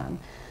to learn,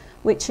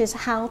 which is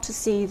how to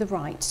see the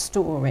right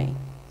story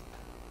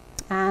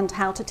and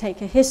how to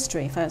take a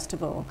history, first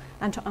of all,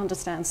 and to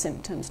understand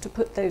symptoms, to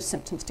put those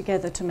symptoms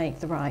together to make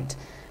the right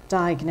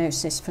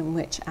diagnosis from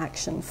which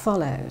action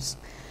follows.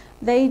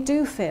 They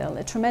do feel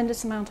a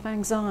tremendous amount of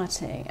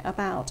anxiety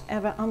about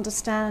ever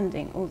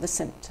understanding all the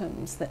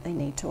symptoms that they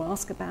need to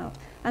ask about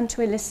and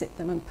to elicit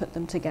them and put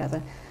them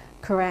together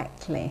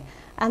correctly.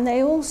 And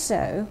they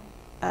also,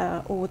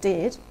 or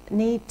did,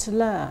 need to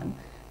learn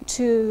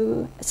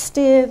to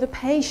steer the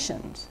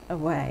patient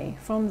away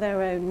from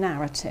their own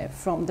narrative,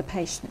 from the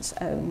patient's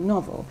own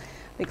novel,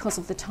 because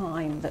of the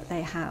time that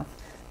they have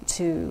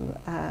to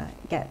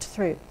get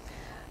through.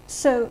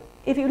 So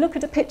if you look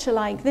at a picture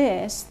like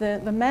this, the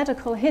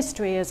medical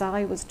history as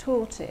I was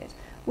taught it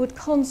would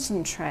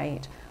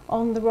concentrate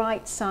on the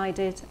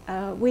right-sided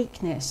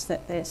weakness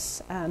that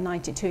this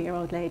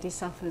 92-year-old lady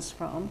suffers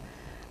from,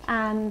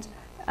 and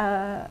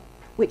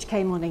which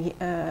came on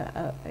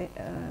a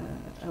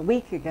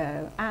week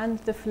ago, and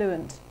the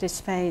fluent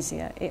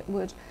dysphagia. It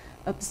would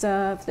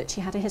observe that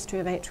she had a history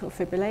of atrial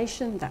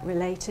fibrillation that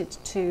related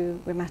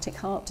to rheumatic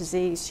heart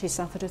disease she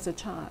suffered as a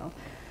child.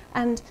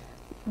 And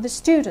the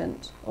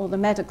student or the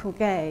medical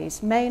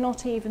gaze may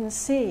not even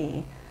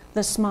see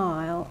the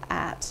smile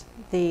at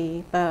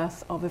the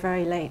birth of a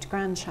very late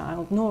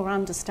grandchild, nor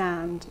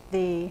understand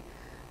the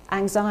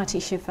anxiety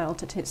she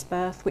felt at its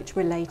birth, which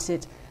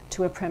related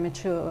to a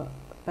premature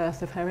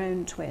birth of her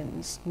own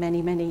twins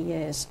many, many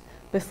years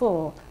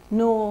before,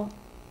 nor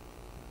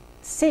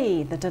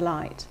see the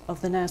delight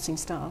of the nursing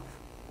staff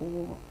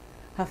or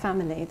her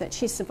family that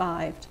she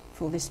survived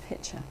for this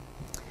picture.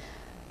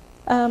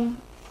 The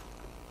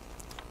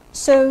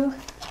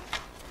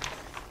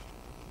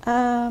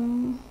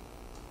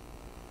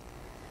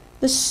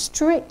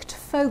strict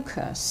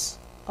focus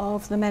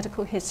of the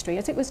medical history,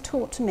 as it was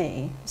taught to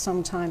me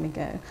some time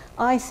ago,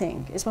 I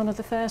think is one of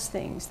the first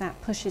things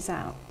that pushes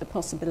out the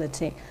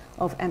possibility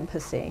of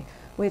empathy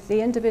with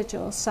the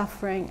individual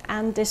suffering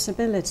and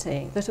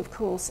disability that, of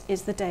course,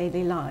 is the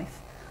daily life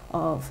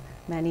of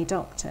many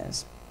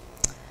doctors.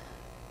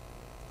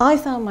 I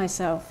found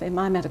myself in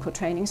my medical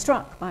training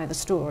struck by the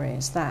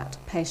stories that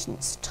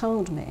patients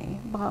told me,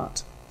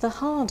 but the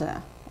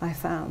harder I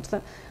found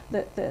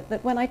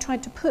that when I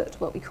tried to put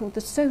what we called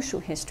the social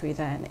history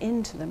then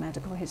into the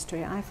medical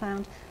history, I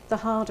found the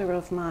harder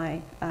of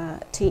my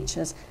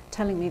teachers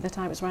telling me that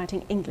I was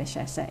writing English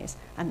essays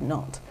and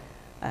not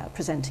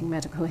presenting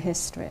medical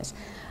histories.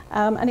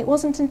 And it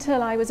wasn't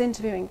until I was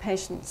interviewing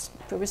patients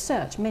for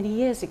research many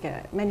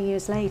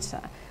years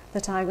later,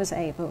 that I was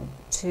able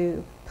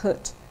to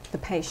put the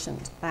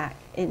patient back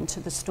into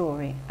the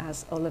story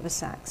as Oliver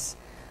Sacks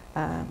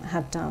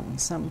had done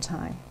some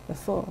time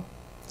before.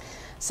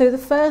 So the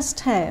first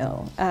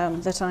tale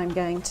that I'm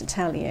going to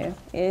tell you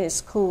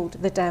is called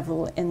The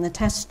Devil in the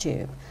Test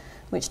Tube,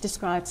 which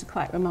describes a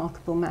quite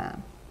remarkable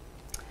man.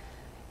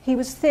 He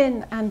was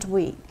thin and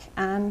weak,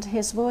 and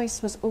his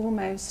voice was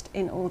almost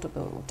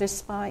inaudible,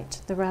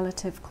 despite the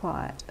relative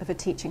quiet of a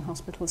teaching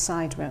hospital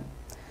side room.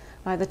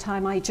 By the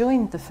time I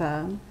joined the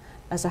firm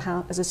as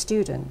a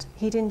student,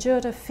 he'd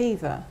endured a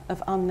fever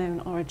of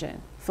unknown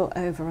origin for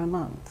over a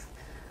month.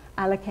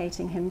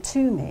 Allocating him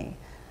to me,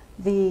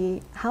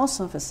 the house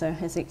officer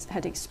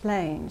had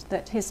explained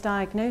that his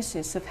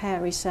diagnosis of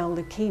hairy cell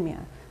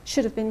leukemia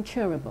should have been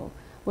curable,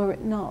 were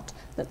it not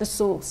that the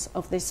source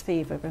of this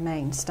fever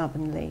remained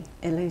stubbornly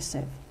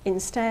elusive.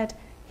 Instead,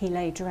 he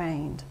lay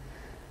drained,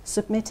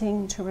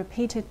 submitting to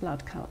repeated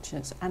blood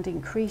cultures and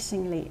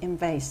increasingly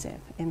invasive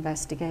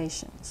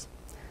investigations.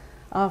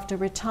 After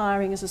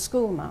retiring as a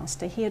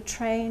schoolmaster, he had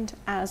trained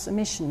as a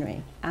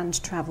missionary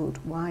and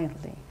travelled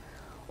wildly.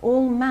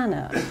 All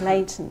manner of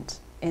latent,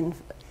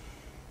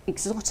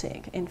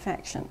 exotic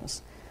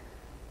infections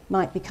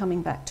might be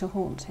coming back to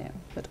haunt him,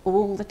 but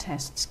all the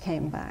tests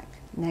came back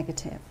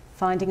negative.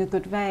 Finding a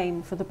good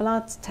vein for the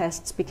blood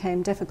tests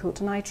became difficult,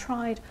 and I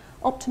tried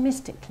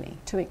optimistically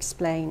to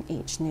explain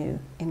each new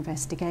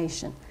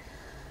investigation.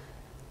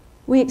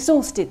 We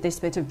exhausted this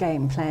bit of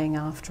game playing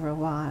after a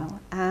while,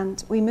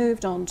 and we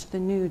moved on to the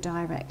new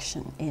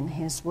direction in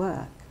his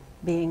work.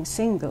 Being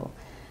single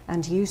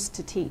and used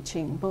to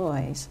teaching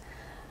boys,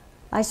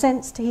 I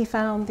sensed he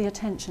found the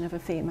attention of a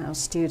female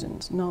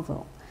student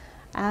novel,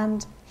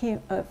 and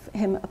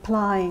him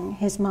applying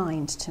his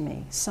mind to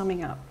me,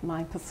 summing up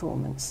my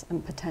performance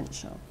and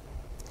potential.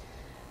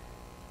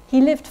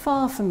 He lived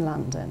far from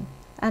London,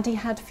 and he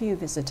had few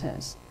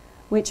visitors,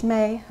 which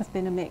may have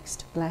been a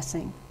mixed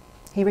blessing.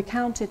 He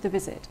recounted the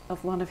visit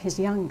of one of his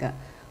younger,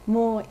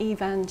 more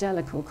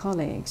evangelical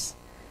colleagues.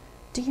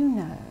 "Do you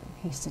know,"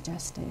 he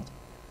suggested,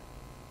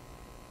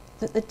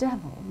 "that the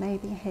devil may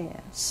be here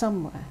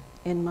somewhere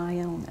in my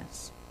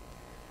illness?"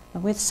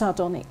 And with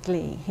sardonic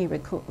glee, he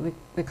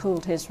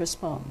recalled his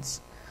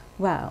response.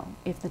 "Well,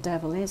 if the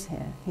devil is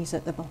here, he's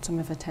at the bottom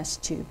of a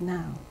test tube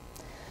now."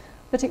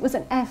 But it was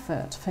an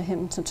effort for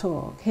him to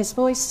talk, his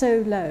voice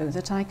so low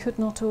that I could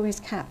not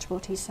always catch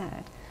what he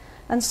said.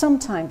 And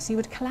sometimes he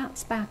would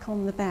collapse back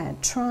on the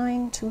bed,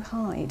 trying to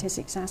hide his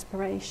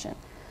exasperation.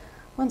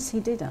 Once he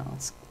did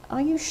ask,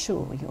 "Are you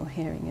sure your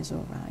hearing is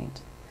all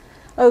right?"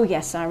 "Oh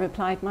yes," I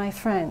replied, "my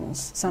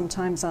friends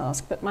sometimes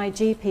ask, but my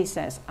GP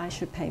says I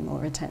should pay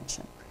more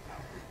attention."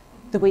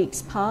 The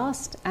weeks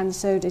passed, and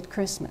so did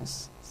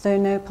Christmas, though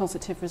no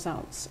positive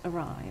results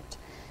arrived.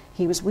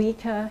 He was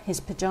weaker, his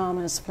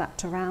pyjamas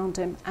flapped around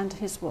him, and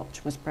his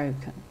watch was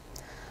broken.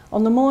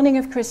 On the morning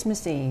of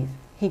Christmas Eve,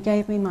 he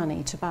gave me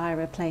money to buy a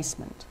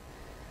replacement.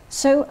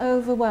 So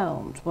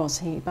overwhelmed was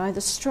he by the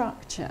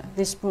structure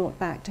this brought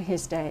back to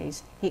his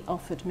days, he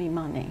offered me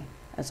money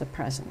as a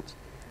present.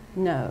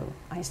 "No,"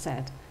 I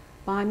said,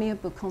 "buy me a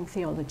book on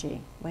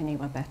theology when you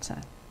are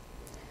better."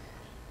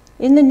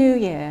 In the new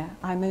year,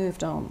 I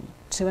moved on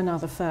to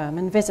another firm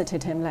and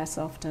visited him less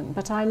often,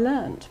 but I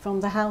learnt from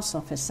the house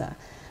officer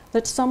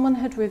that someone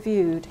had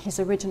reviewed his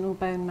original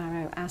bone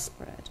marrow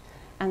aspirate,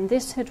 and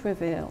this had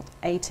revealed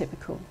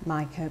atypical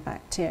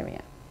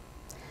mycobacteria.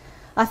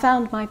 I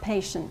found my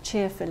patient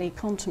cheerfully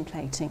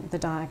contemplating the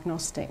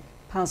diagnostic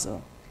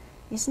puzzle.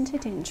 "Isn't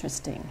it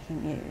interesting?" he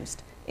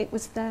mused. "It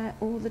was there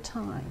all the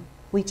time.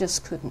 We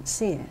just couldn't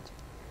see it."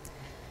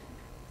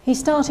 He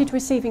started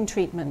receiving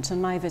treatment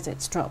and my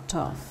visits dropped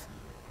off.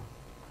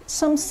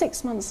 Some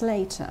 6 months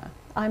later,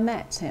 I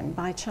met him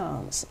by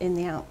chance in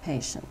the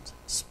outpatient.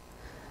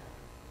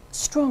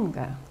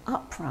 Stronger,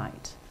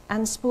 upright,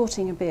 and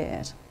sporting a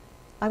beard.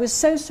 I was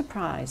so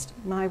surprised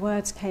my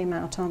words came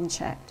out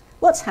unchecked.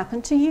 "What's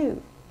happened to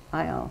you?"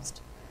 I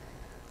asked.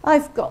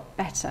 "I've got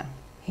better,"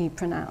 he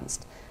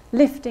pronounced,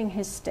 lifting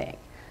his stick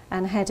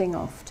and heading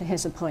off to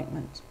his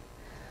appointment.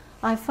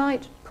 I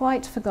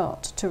quite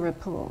forgot to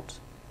report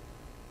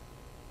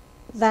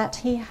that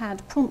he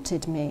had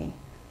prompted me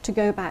to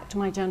go back to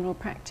my general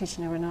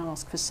practitioner and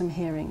ask for some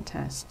hearing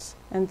tests,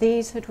 and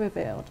these had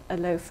revealed a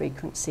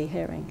low-frequency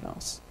hearing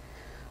loss.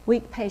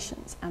 Weak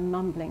patients and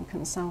mumbling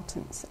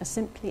consultants are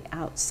simply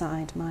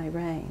outside my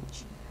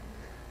range.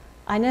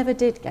 I never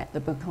did get the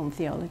book on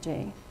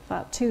theology,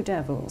 but two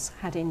devils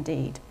had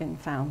indeed been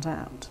found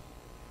out.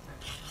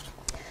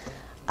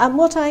 And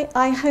what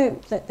I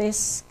hope that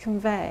this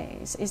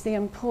conveys is the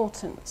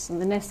importance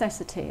and the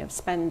necessity of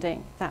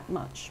spending that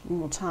much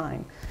more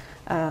time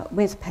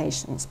with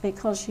patients,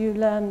 because you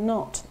learn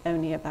not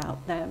only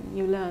about them,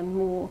 you learn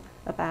more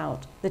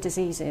about the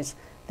diseases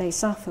they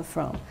suffer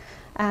from.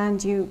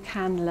 And you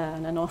can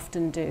learn, and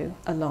often do,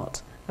 a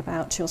lot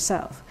about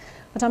yourself.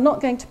 But I'm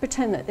not going to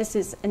pretend that this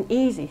is an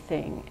easy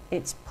thing.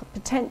 It's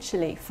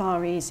potentially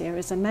far easier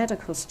as a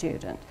medical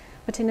student,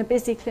 but in a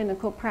busy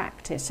clinical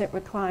practice it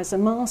requires a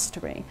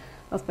mastery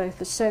of both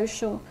the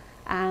social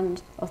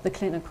and of the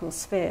clinical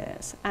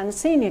spheres. And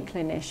senior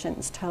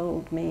clinicians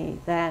told me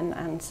then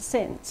and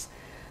since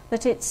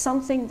that it's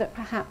something that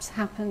perhaps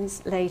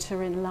happens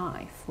later in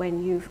life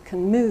when you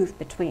can move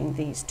between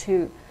these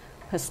two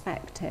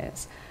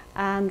perspectives.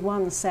 And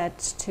one said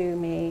to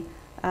me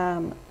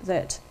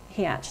that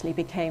he actually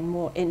became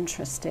more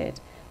interested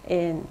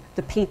in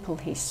the people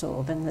he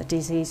saw than the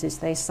diseases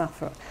they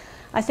suffer.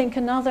 I think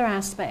another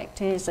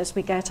aspect is, as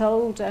we get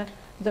older,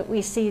 that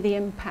we see the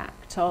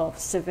impact of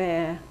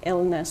severe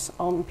illness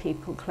on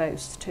people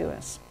close to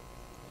us.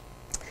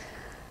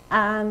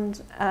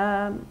 And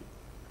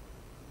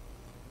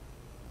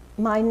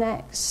my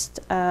next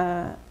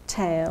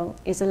tale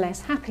is a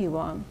less happy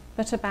one,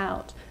 but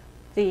about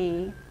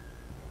the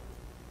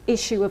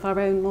issue of our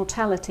own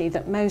mortality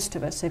that most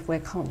of us, if we're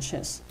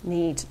conscious,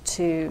 need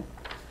to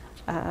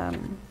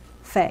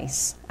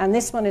face. And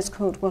this one is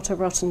called What a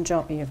Rotten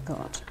Job You've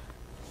Got.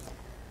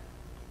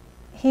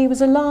 He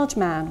was a large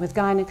man with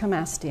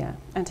gynecomastia,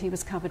 and he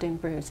was covered in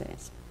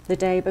bruises. The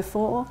day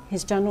before,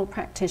 his general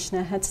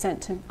practitioner had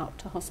sent him up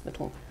to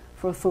hospital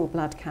for a full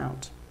blood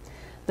count.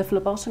 The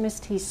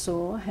phlebotomist he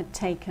saw had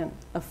taken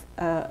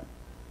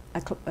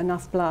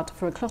enough blood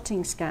for a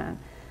clotting scan,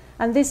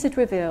 and this had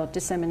revealed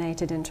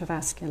disseminated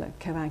intravascular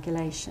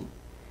coagulation.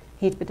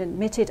 He'd been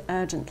admitted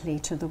urgently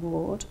to the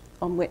ward,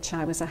 on which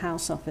I was a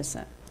house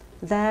officer.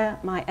 There,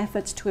 my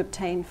efforts to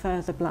obtain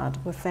further blood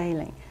were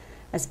failing,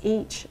 as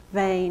each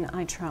vein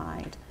I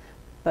tried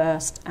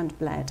burst and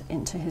bled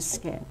into his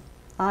skin.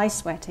 I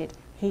sweated,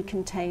 he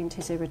contained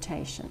his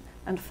irritation,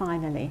 and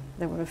finally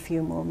there were a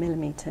few more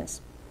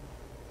millimetres.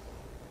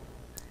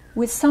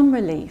 With some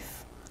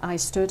relief, I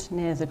stood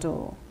near the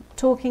door,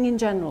 talking in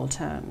general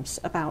terms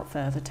about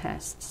further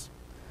tests.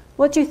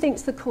 "What do you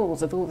think's the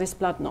cause of all this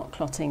blood not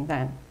clotting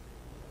then?"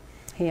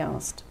 he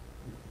asked.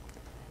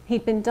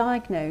 He'd been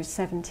diagnosed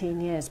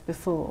 17 years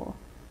before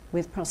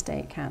with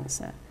prostate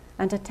cancer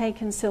and had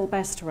taken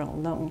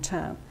silbestrol long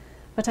term,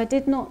 but I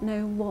did not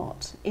know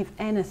what, if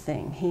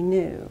anything, he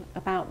knew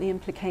about the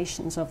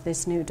implications of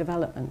this new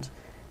development.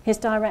 His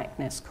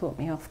directness caught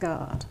me off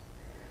guard.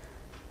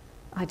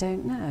 "I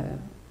don't know.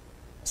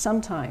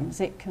 Sometimes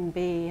it can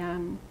be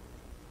an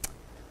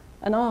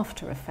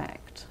after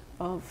effect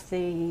of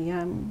the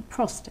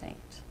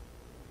prostate."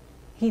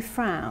 He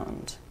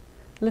frowned,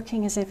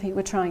 looking as if he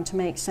were trying to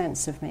make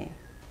sense of me.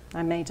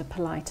 I made a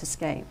polite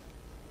escape.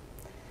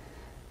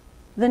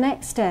 The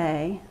next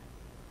day,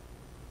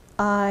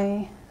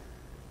 I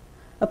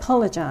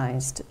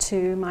apologised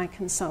to my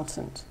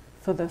consultant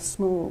for the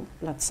small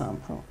blood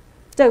sample.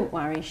 "Don't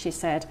worry," she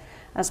said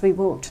as we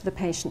walked to the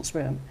patient's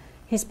room.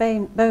 "His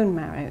bone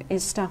marrow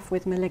is stuffed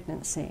with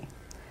malignancy.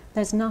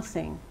 There's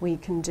nothing we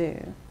can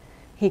do.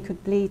 He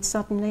could bleed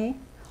suddenly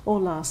or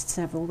last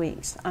several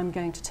weeks. I'm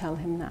going to tell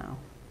him now."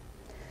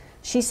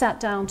 She sat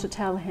down to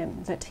tell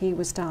him that he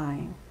was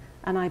dying,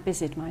 and I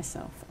busied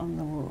myself on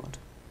the ward.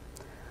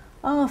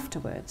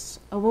 Afterwards,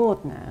 a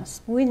ward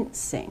nurse,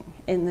 wincing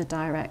in the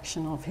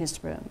direction of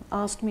his room,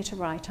 asked me to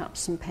write up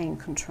some pain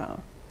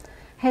control.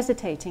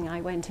 Hesitating, I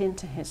went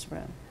into his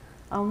room.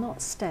 "I'll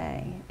not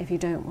stay if you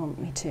don't want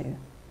me to."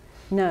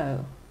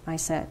 "No,"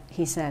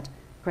 he said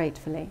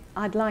gratefully.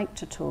 "I'd like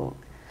to talk.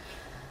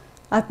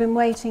 I've been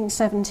waiting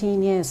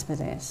 17 years for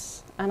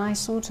this, and I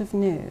sort of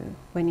knew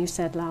when you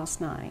said last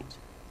night.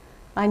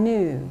 I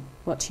knew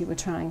what you were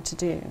trying to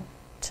do,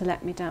 to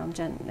let me down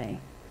gently.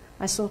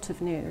 I sort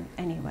of knew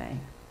anyway."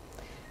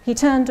 He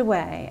turned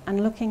away,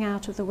 and looking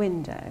out of the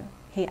window,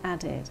 he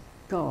added,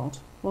 "God,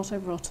 what a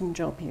rotten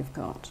job you've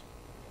got."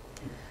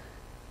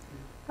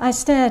 I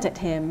stared at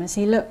him as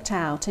he looked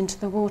out into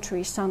the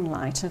watery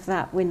sunlight of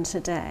that winter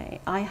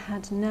day. I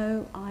had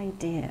no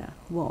idea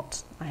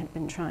what I had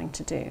been trying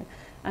to do,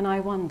 and I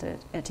wondered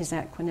at his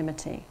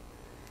equanimity.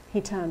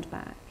 He turned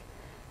back.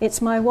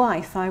 "It's my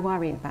wife I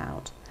worry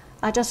about.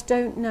 I just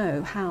don't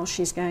know how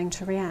she's going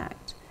to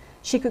react.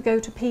 She could go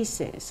to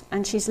pieces,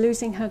 and she's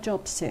losing her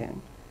job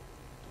soon.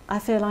 I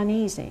feel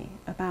uneasy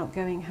about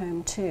going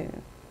home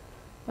too.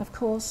 Of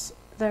course,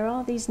 there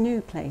are these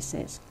new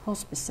places,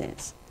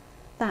 hospices.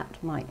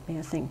 That might be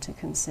a thing to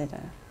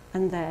consider."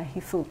 And there he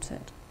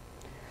faltered.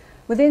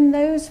 Within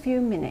those few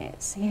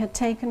minutes, he had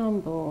taken on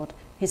board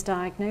his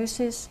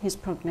diagnosis, his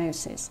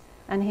prognosis,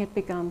 and he had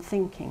begun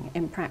thinking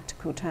in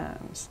practical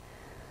terms.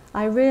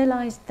 I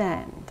realised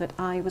then that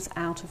I was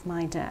out of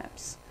my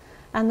depths,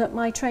 and that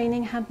my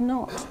training had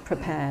not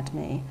prepared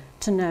me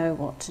to know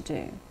what to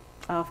do.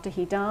 After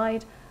he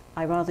died,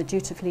 I rather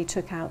dutifully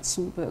took out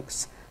some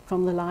books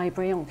from the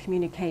library on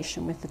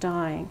communication with the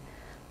dying,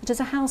 but as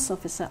a house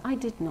officer, I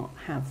did not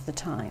have the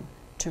time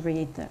to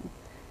read them.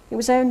 It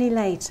was only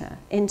later,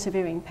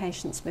 interviewing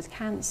patients with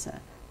cancer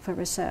for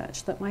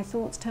research, that my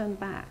thoughts turned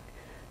back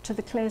to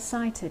the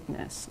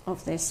clear-sightedness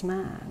of this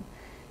man.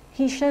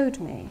 He showed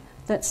me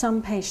that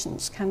some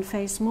patients can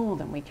face more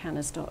than we can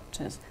as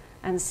doctors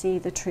and see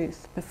the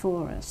truth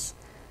before us.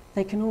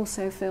 They can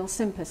also feel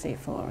sympathy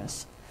for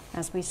us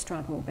as we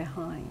struggle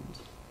behind.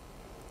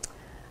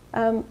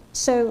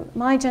 So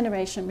my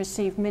generation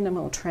received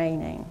minimal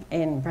training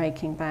in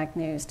breaking bad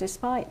news,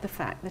 despite the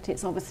fact that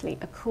it's obviously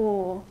a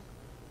core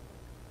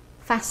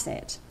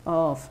facet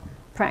of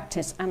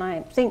practice, and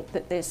I think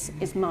that this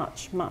is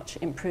much, much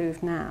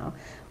improved now.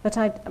 But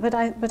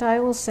I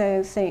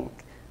also think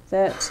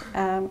that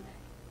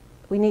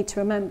we need to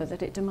remember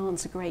that it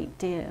demands a great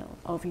deal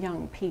of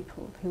young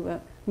people, who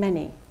are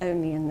many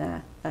only in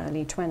their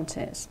early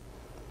 20s.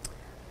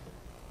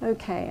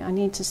 Okay, I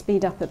need to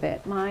speed up a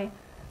bit.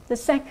 The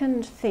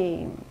second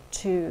theme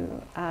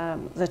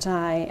that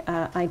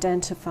I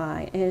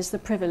identify is the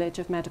privilege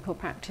of medical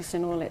practice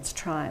in all its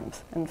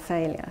triumph and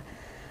failure.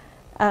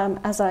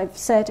 As I've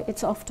said,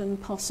 it's often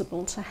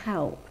possible to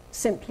help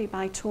simply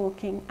by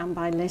talking and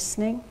by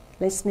listening.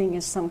 Listening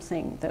is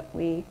something that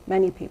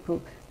many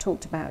people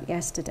talked about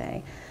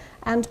yesterday.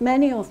 And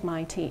many of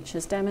my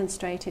teachers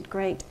demonstrated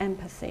great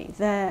empathy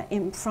there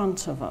in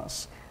front of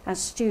us as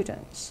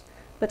students,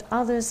 but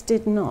others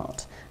did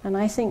not. And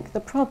I think the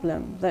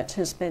problem that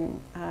has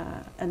been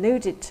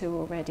alluded to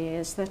already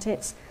is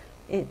that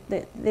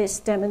this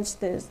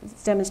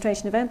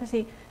demonstration of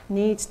empathy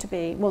needs to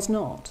be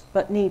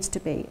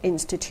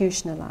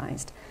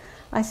institutionalized.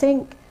 I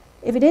think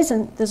if it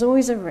isn't, there's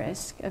always a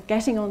risk of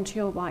getting onto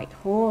your white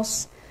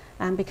horse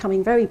and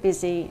becoming very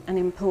busy and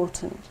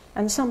important,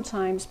 and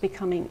sometimes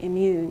becoming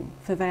immune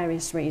for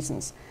various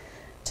reasons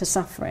to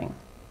suffering.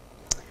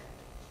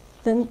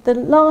 The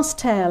last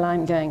tale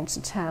I'm going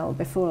to tell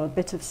before a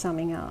bit of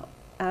summing up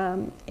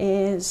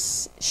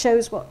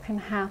shows what can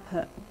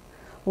happen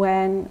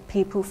when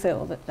people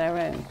feel that their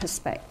own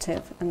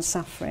perspective and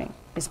suffering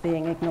is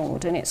being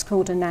ignored, and it's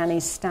called A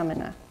Nanny's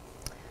Stamina.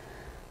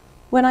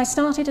 When I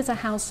started as a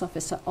house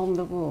officer on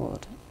the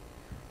ward,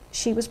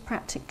 she was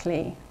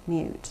practically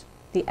mute.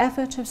 The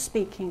effort of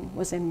speaking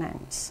was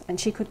immense, and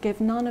she could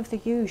give none of the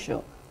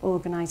usual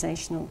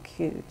organisational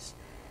cues.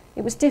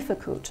 It was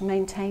difficult to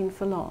maintain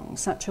for long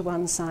such a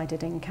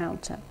one-sided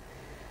encounter.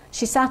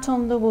 She sat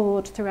on the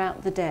ward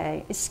throughout the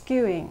day,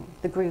 eschewing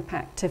the group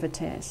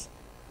activities.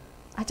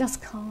 "I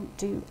just can't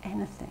do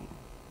anything,"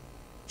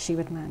 she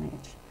would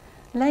manage.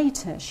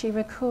 Later, she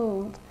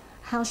recalled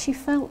how she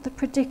felt the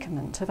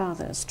predicament of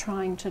others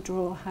trying to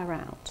draw her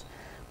out.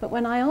 But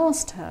when I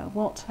asked her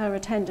what her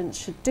attendants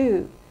should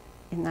do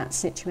in that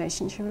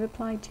situation, she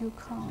replied, "You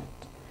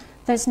can't.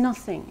 There's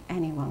nothing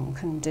anyone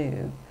can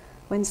do.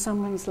 When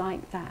someone's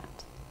like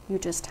that, you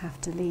just have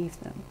to leave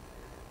them."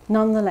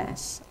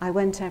 Nonetheless, I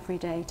went every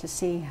day to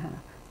see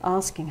her,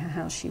 asking her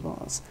how she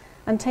was,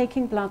 and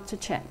taking blood to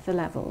check the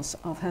levels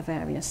of her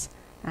various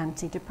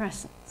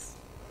antidepressants.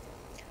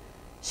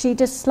 She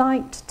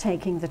disliked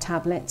taking the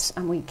tablets,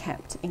 and we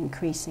kept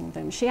increasing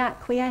them. She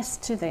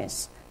acquiesced to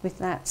this with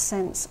that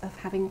sense of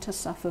having to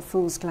suffer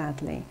fools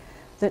gladly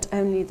that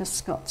only the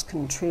Scots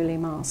can truly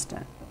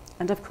master.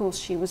 And of course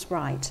she was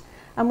right,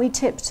 and we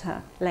tipped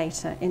her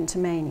later into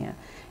mania,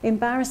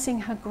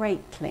 embarrassing her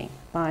greatly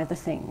by the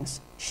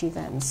things she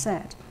then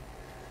said.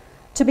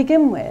 To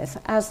begin with,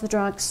 as the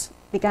drugs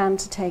began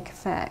to take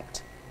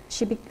effect,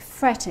 she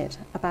fretted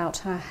about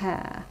her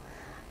hair,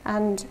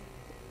 and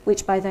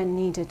which by then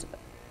needed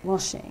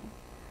washing,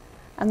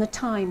 and the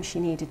time she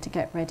needed to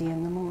get ready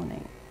in the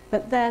morning.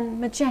 But then,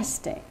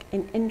 majestic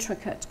in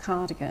intricate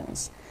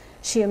cardigans,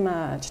 she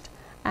emerged,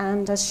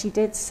 and as she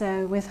did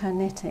so with her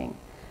knitting,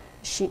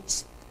 she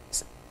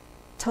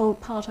told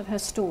part of her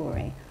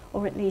story,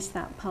 or at least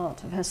that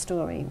part of her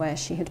story where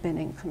she had been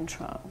in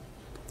control.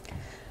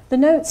 The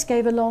notes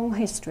gave a long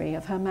history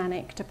of her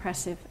manic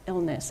depressive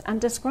illness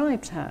and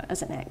described her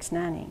as an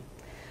ex-nanny.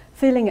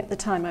 Feeling at the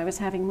time I was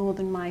having more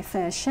than my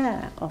fair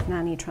share of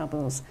nanny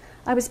troubles,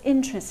 I was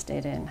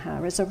interested in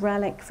her as a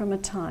relic from a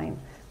time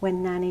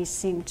when nannies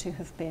seemed to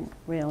have been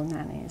real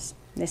nannies.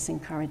 This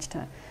encouraged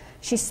her.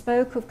 She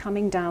spoke of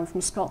coming down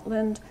from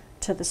Scotland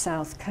to the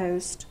south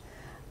coast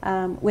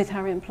with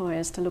her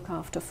employers to look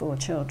after 4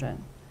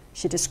 children.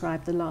 She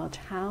described the large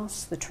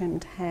house, the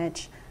trimmed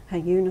hedge, her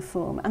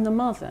uniform, and the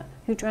mother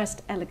who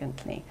dressed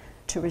elegantly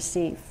to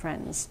receive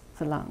friends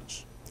for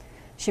lunch.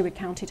 She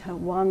recounted her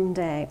one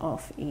day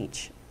off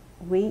each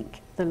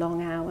week, the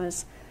long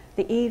hours,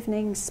 the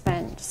evenings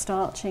spent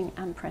starching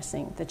and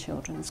pressing the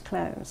children's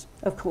clothes.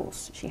 Of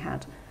course, she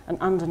had an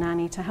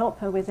under-nanny to help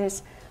her with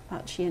this,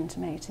 but she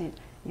intimated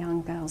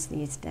young girls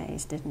these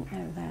days didn't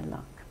know their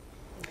luck.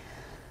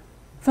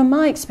 From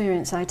my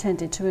experience, I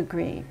tended to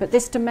agree, but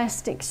this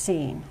domestic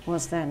scene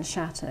was then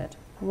shattered.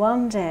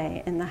 One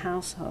day in the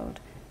household,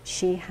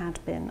 she had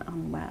been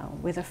unwell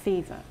with a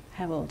fever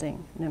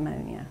heralding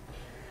pneumonia.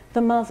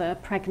 The mother,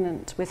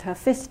 pregnant with her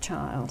 5th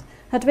child,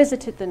 had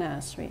visited the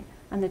nursery,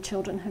 and the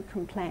children had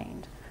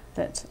complained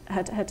that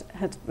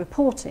had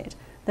reported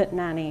that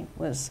Nanny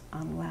was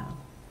unwell.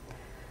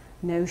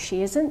 "No,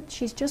 she isn't.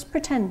 She's just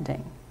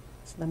pretending,"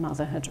 the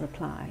mother had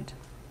replied.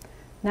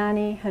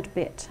 Nanny had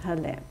bit her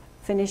lip,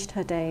 finished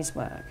her day's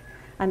work,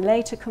 and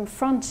later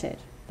confronted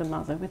the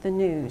mother with the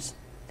news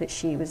that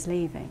she was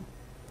leaving.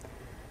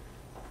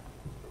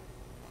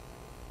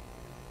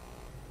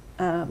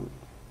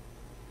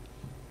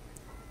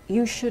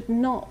 You should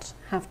not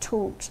have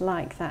talked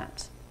like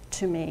that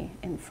to me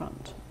in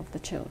front of the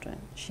children,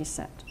 she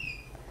said.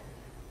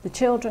 The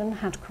children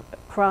had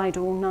cried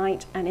all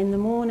night, and in the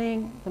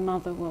morning the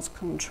mother was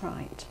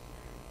contrite.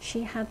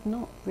 She had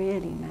not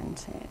really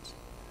meant it.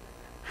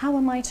 How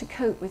am I to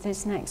cope with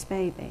this next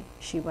baby?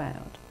 She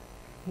wailed.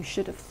 You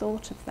should have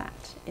thought of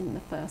that in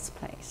the first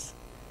place,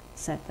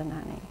 said the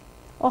nanny.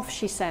 Off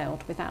she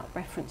sailed without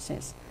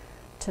references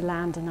to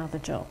land another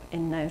job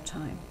in no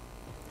time.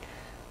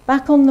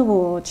 Back on the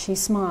ward, she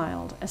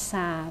smiled, a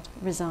sad,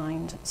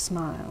 resigned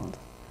smile.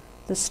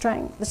 The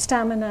strength, the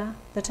stamina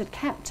that had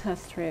kept her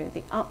through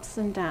the ups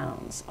and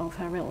downs of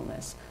her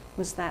illness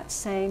was that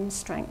same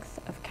strength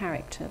of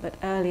character that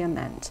earlier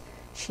meant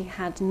she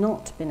had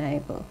not been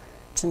able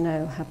to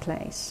know her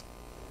place.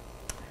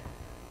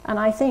 And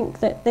I think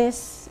that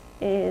this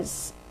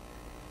is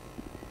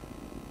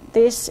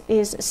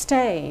a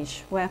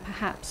stage where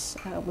perhaps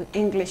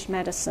English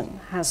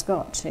medicine has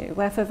got to,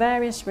 where for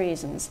various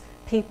reasons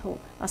people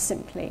are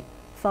simply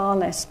far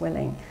less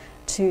willing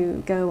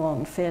to go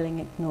on feeling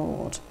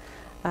ignored,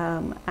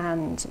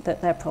 and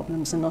that their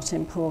problems are not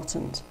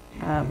important,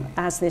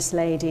 as this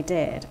lady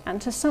did.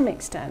 And to some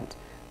extent,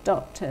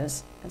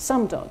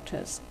 some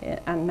doctors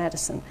and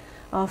medicine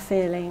are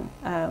feeling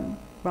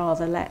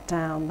rather let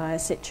down by a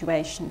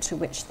situation to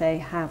which they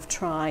have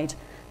tried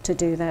to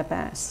do their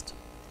best.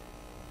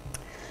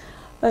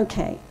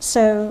 Okay,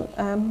 so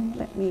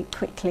let me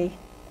quickly.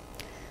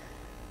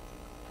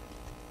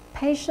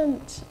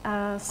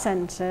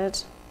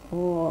 Patient-centred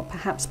or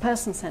perhaps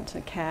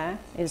person-centred care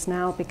is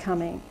now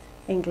becoming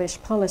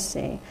English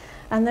policy,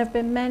 and there have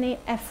been many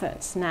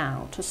efforts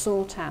now to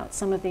sort out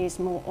some of these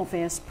more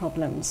obvious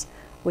problems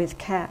with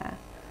care.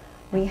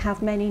 We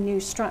have many new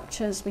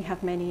structures, we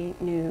have many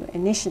new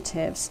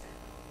initiatives,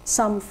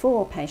 some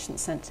for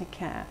patient-centred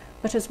care,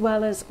 but as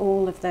well as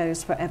all of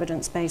those for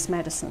evidence-based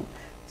medicine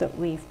that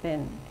we've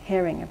been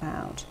hearing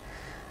about.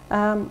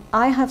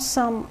 I have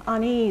some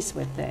unease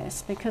with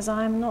this because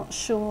I'm not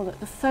sure that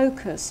the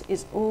focus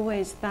is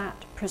always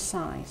that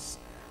precise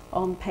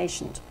on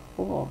patient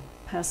or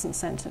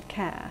person-centred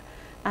care.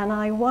 And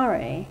I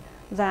worry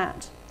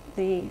that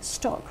the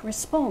stock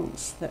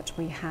response that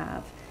we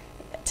have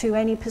to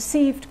any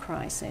perceived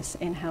crisis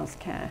in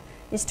healthcare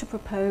is to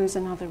propose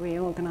another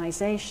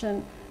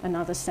reorganisation,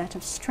 another set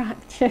of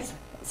structures,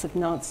 lots of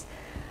nods,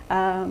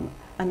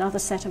 another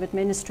set of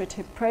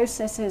administrative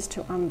processes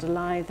to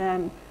underlie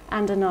them,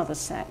 and another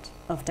set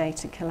of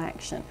data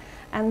collection.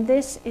 And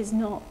this is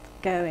not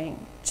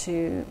going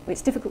to,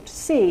 it's difficult to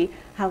see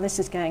how this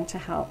is going to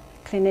help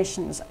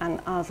clinicians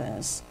and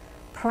others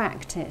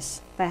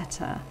practice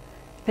better,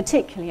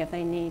 particularly if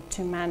they need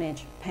to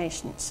manage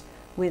patients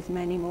with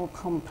many more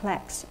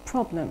complex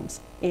problems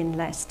in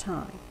less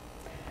time.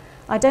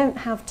 I don't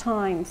have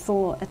time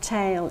for a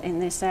tale in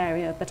this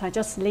area, but I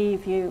just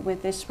leave you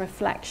with this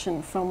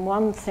reflection from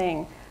one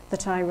thing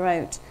that I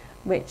wrote,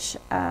 which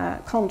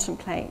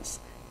contemplates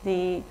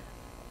the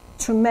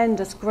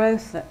tremendous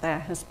growth that there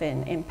has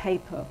been in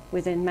paper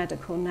within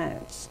medical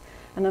notes.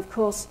 And of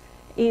course,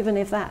 even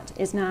if that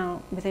is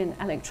now within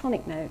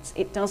electronic notes,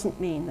 it doesn't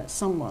mean that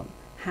someone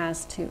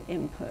has to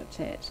input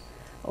it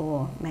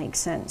or make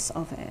sense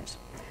of it.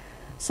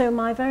 So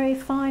my very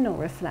final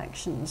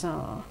reflections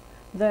are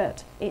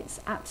that it's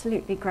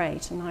absolutely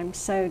great, and I'm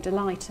so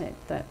delighted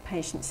that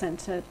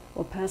patient-centred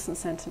or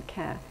person-centred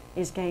care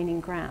is gaining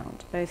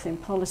ground, both in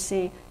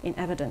policy, in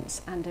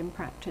evidence, and in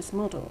practice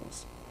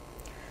models.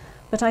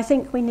 But I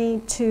think we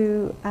need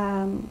to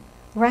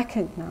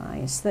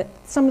recognise that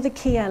some of the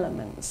key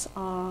elements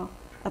are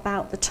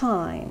about the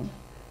time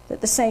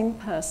that the same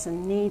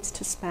person needs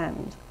to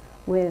spend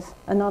with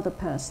another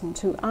person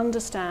to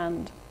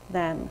understand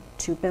them,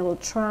 to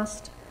build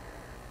trust,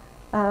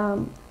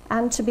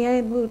 and to be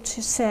able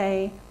to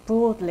say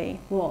broadly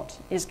what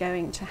is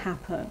going to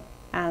happen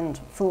and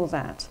for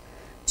that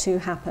to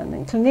happen.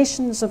 And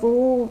clinicians of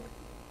all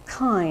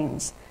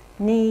kinds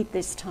need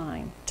this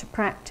time to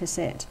practice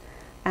it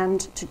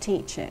and to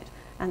teach it.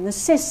 And the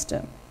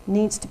system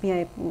needs to be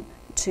able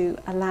to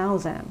allow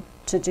them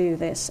to do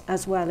this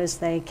as well as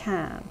they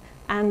can,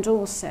 and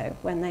also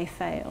when they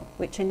fail,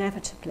 which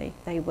inevitably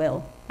they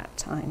will at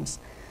times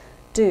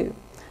do.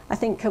 I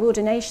think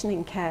coordination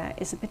in care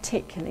is a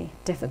particularly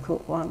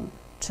difficult one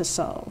to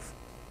solve.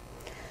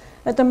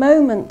 At the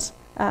moment,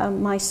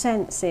 my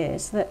sense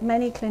is that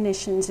many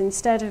clinicians,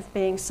 instead of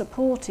being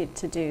supported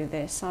to do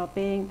this, are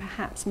being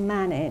perhaps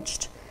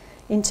managed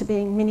into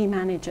being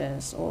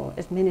mini-managers or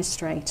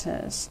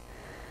administrators.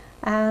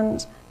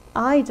 And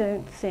I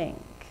don't think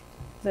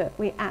that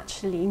we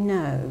actually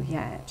know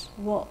yet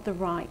what the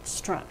right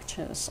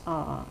structures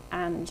are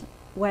and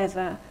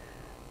whether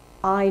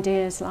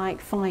ideas like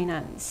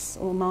finance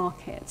or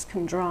markets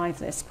can drive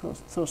this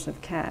sort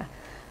of care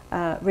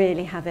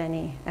really have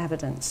any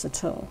evidence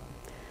at all.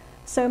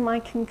 So my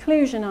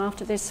conclusion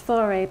after this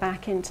foray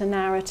back into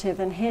narrative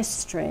and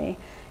history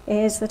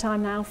is that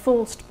I'm now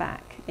forced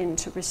back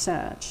into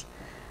research,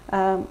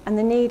 and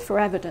the need for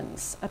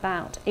evidence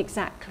about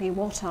exactly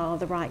what are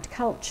the right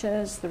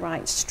cultures, the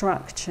right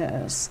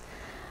structures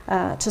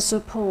to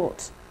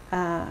support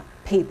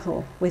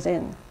people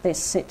within this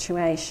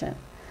situation.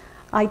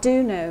 I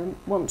do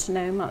want to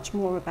know much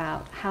more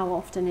about how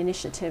often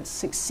initiatives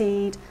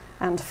succeed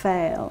and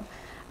fail,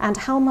 and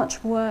how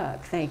much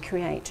work they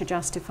create to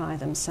justify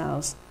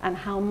themselves, and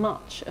how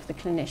much of the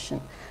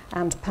clinician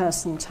and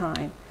person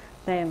time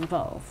they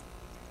involve.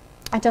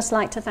 I'd just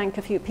like to thank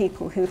a few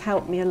people who've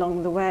helped me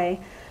along the way,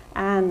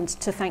 and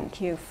to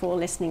thank you for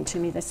listening to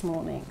me this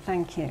morning.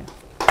 Thank you.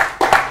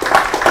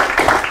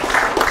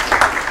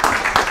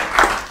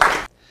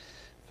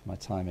 My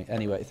timing.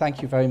 Anyway,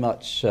 thank you very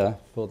much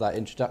for that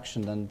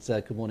introduction, and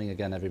good morning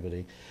again,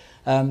 everybody.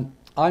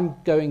 I'm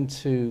going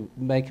to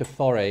make a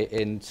foray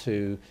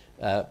into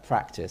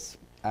practice,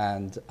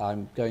 and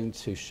I'm going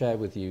to share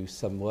with you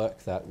some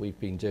work that we've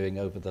been doing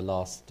over the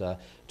last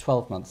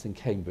 12 months in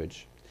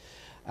Cambridge.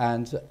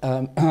 And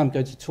I'm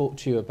going to talk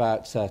to you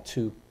about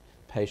two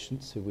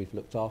patients who we've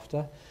looked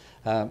after,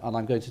 and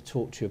I'm going to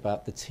talk to you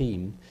about the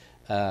team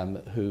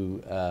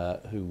who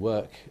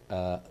work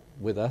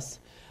with us,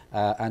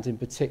 and in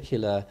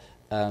particular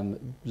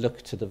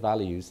look to the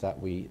values that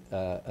we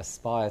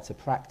aspire to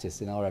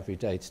practice in our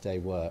everyday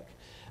work.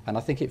 And I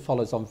think it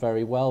follows on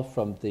very well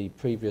from the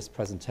previous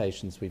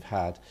presentations we've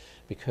had,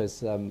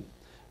 because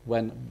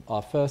when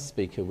our first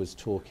speaker was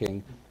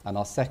talking and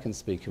our second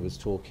speaker was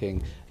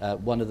talking,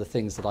 one of the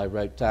things that I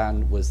wrote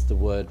down was the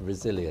word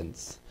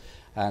resilience.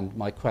 And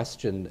my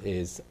question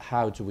is,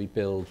 how do we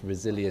build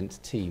resilient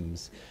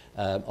teams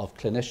of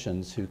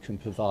clinicians who can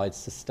provide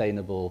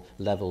sustainable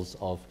levels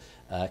of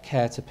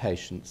care to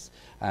patients?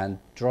 And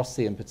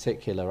Drossi in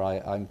particular,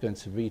 I'm going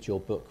to read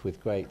your book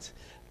with great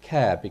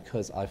care,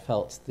 because I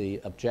felt the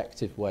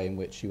objective way in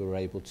which you were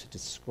able to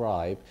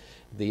describe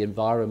the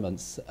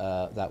environments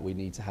that we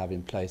need to have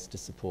in place to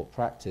support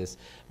practice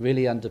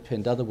really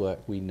underpinned other work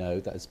we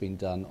know that has been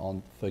done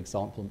on, for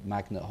example,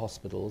 magnet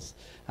hospitals,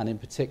 and in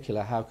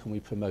particular, how can we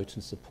promote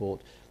and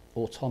support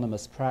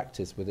autonomous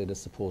practice within a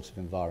supportive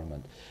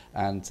environment.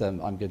 And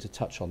I'm going to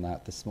touch on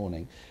that this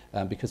morning,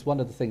 because one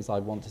of the things I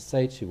want to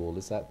say to you all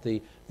is that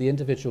the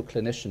individual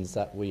clinicians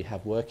that we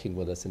have working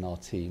with us in our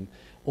team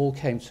all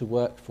came to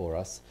work for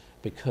us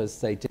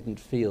because they didn't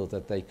feel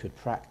that they could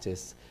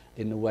practice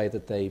in the way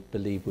that they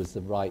believed was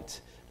the right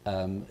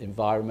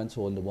environment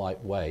or in the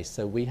right way.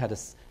 So we had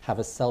have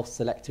a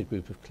self-selected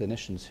group of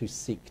clinicians who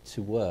seek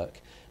to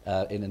work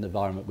in an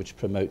environment which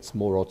promotes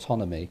more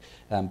autonomy,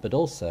 but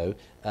also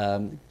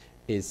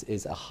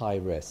is a high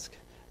risk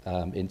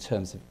in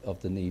terms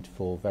of the need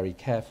for very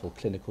careful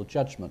clinical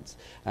judgments.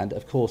 And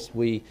of course,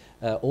 we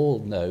all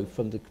know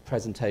from the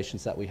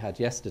presentations that we had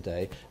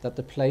yesterday that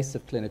the place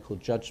of clinical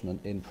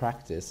judgment in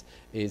practice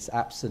is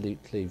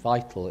absolutely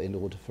vital in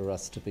order for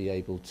us to be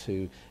able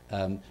to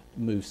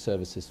move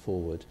services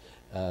forward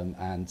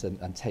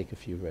and take a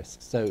few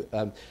risks.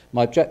 So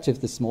my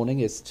objective this morning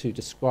is to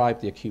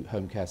describe the acute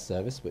home care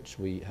service, which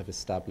we have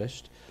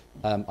established.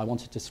 I want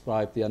to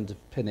describe the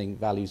underpinning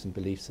values and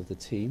beliefs of the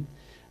team,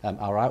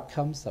 our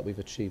outcomes that we've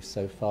achieved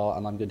so far,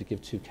 and I'm going to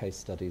give two case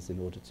studies in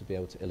order to be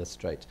able to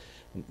illustrate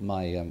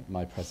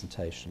my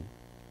presentation.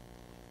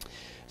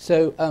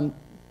 So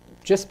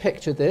just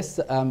picture this.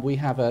 We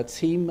have a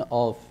team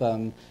of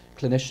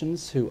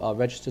clinicians who are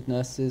registered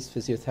nurses,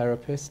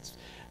 physiotherapists,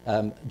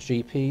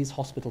 GPs,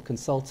 hospital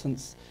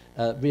consultants,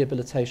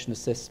 rehabilitation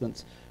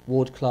assistants,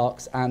 ward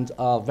clerks, and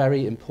our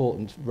very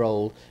important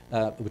role,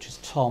 which is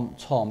Tom,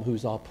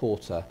 who's our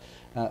porter.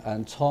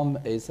 And Tom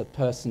is a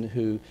person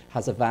who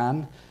has a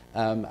van,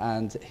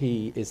 and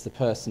he is the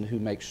person who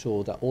makes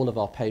sure that all of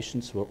our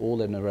patients, who are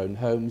all in their own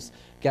homes,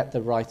 get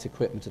the right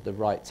equipment at the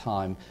right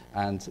time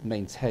and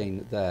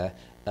maintain,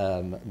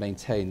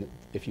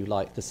 if you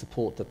like, the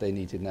support that they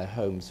need in their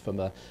homes from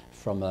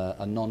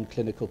a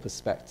non-clinical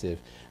perspective.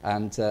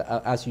 And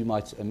as you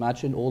might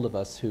imagine, all of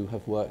us who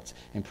have worked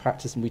in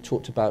practice, and we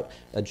talked about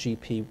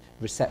GP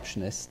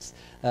receptionists,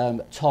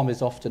 Tom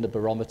is often a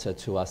barometer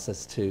to us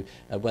as to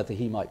whether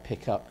he might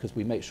pick up, because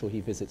we make sure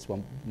he visits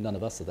when none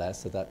of us are there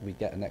so that we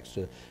get an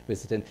extra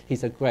visit in.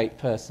 He's a great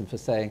person for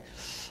saying,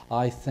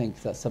 I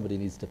think that somebody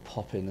needs to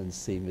pop in and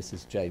see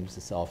Mrs. James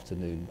this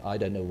afternoon. I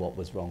don't know what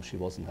was wrong, she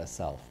wasn't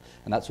herself.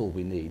 And that's all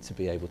we need to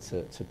be able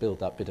to build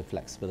that bit of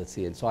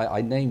flexibility. And so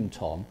I named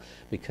Tom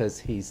because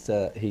he's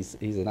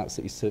an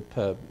absolutely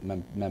superb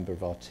member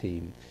of our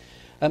team.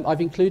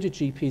 I've included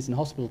GPs and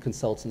hospital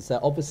consultants.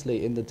 They're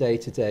obviously in the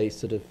day-to-day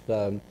sort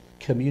of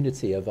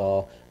community of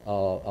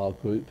our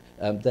group.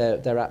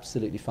 They're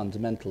absolutely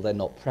fundamental. They're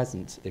not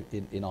present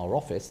in our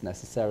office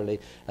necessarily,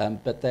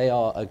 but they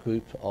are a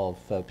group of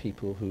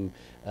people who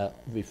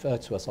refer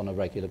to us on a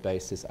regular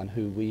basis and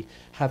who we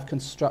have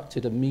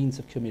constructed a means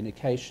of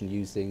communication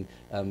using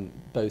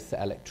both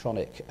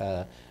electronic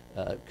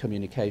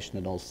communication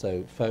and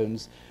also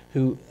phones,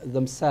 who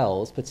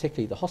themselves,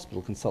 particularly the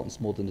hospital consultants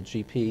more than the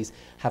GPs,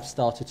 have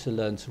started to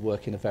learn to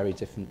work in a very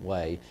different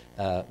way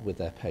with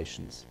their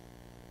patients.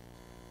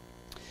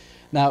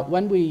 Now,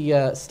 when we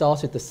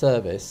started the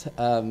service,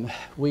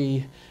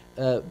 the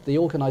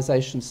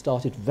organisation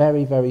started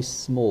very, very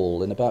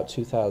small in about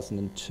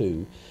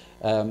 2002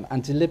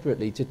 and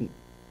deliberately didn't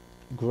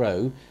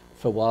grow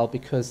for a while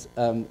because,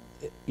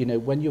 you know,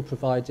 when you're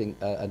providing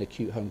an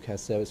acute home care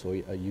service or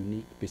a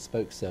unique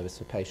bespoke service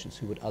for patients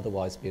who would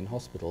otherwise be in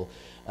hospital,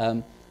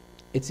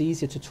 it's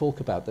easier to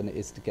talk about than it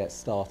is to get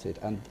started.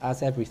 And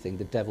as everything,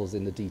 the devil's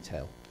in the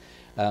detail.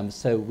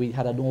 So we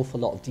had an awful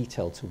lot of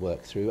detail to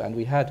work through, and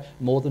we had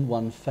more than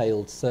one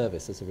failed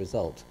service as a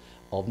result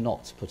of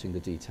not putting the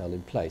detail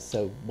in place.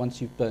 So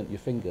once you've burnt your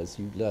fingers,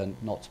 you learn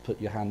not to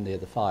put your hand near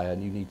the fire,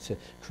 and you need to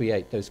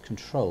create those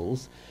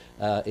controls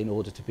in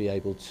order to be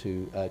able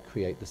to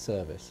create the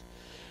service.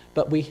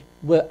 But we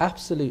were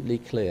absolutely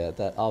clear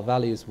that our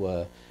values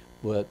were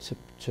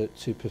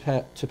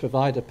to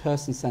provide a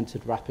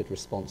person-centred rapid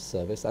response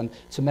service, and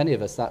to many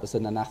of us that was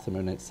an anathema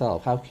in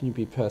itself. How can you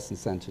be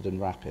person-centred and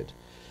rapid?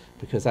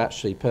 Because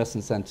actually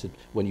person-centred,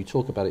 when you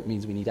talk about it,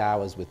 means we need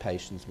hours with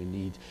patients, we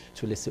need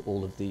to elicit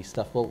all of the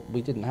stuff. Well,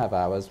 we didn't have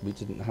hours, we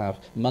didn't have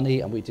money,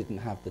 and we didn't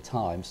have the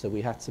time, so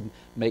we had to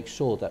make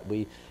sure that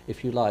we,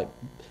 if you like,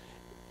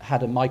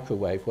 had a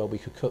microwave where we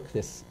could cook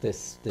this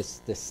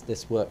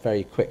work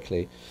very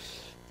quickly.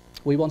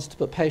 We wanted to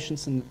put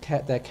patients and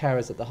their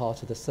carers at the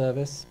heart of the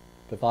service,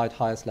 provide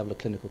highest level of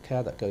clinical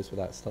care, that goes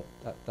without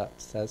that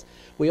says.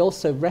 We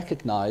also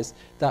recognise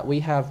that we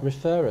have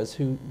referrers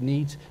who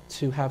need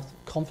to have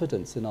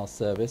confidence in our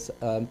service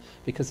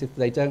because if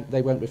they don't,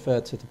 they won't refer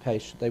to the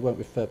patient, they won't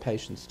refer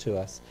patients to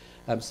us.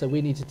 So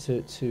we needed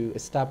to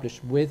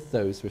establish with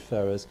those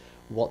referrers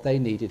what they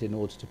needed in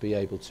order to be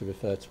able to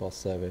refer to our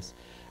service.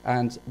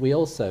 And we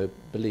also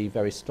believe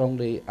very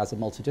strongly as a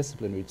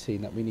multidisciplinary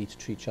team that we need to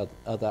treat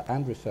other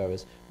and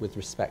referrers with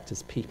respect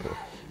as people.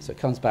 So it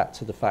comes back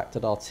to the fact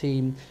that our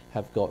team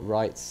have got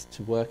rights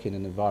to work in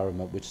an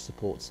environment which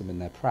supports them in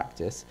their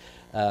practice.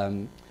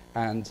 That's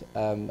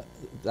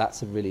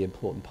a really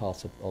important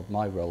part of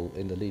my role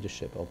in the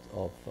leadership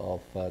of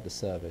the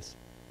service.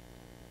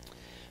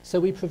 So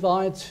we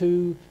provide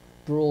two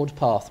broad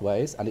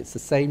pathways, and it's the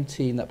same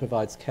team that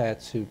provides care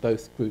to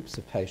both groups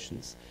of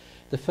patients.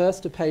 The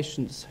first are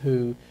patients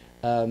who,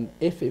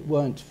 if it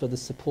weren't for the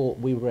support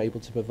we were able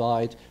to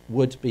provide,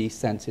 would be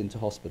sent into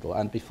hospital.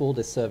 And before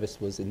this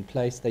service was in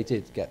place, they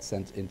did get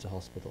sent into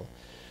hospital.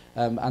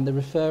 And the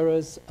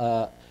referrers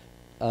are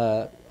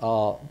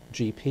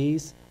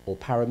GPs or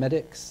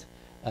paramedics,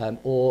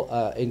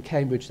 or in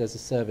Cambridge there's a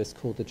service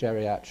called the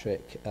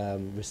Geriatric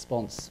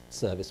Response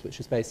Service,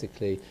 which is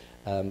basically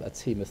a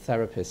team of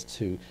therapists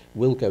who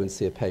will go and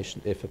see a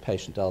patient if a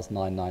patient dials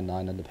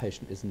 999 and the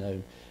patient is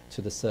known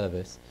to the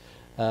service.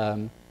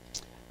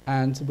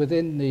 And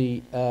within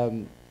the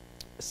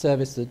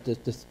service, the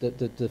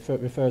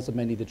referrers are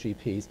mainly the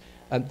GPs.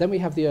 Then we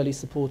have the early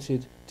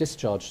supported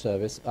discharge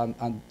service,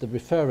 and the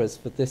referrers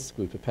for this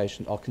group of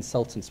patients are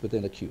consultants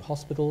within acute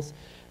hospitals.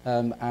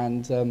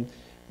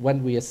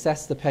 When we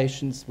assess the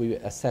patients, we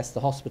assess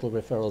the hospital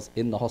referrals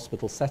in the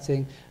hospital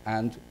setting,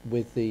 and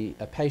with the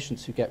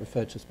patients who get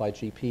referred to us by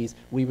GPs,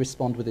 we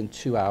respond within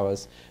 2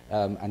 hours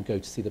and go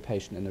to see the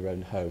patient in their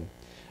own home.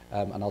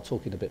 And I'll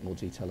talk in a bit more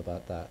detail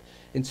about that.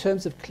 In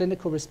terms of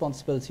clinical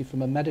responsibility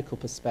from a medical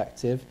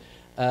perspective,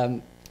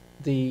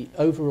 the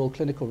overall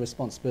clinical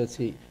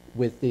responsibility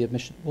with the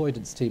admission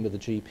avoidance team of the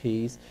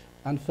GPs,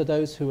 and for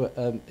those who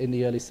are in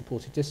the early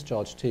supported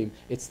discharge team,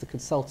 it's the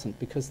consultant,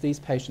 because these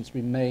patients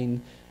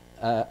remain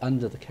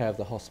under the care of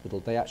the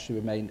hospital. They actually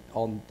remain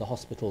on the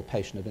hospital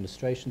patient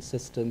administration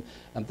system,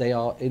 and they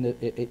are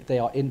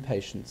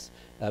inpatients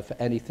for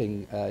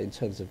anything in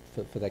terms of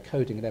for their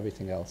coding and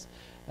everything else.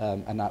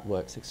 And that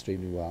works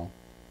extremely well.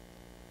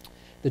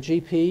 The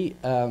GP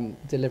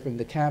delivering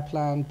the care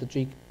plan, the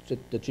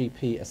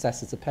GP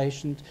assesses the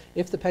patient.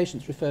 If the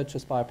patient's referred to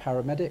us by a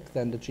paramedic,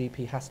 then the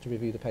GP has to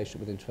review the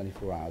patient within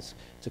 24 hours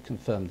to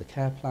confirm the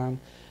care plan.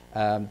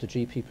 The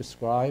GP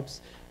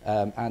prescribes,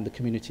 and the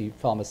community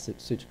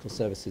pharmaceutical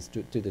services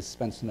do the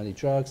dispensing of any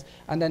drugs.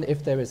 And then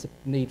if there is a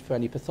need for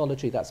any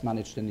pathology, that's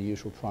managed in the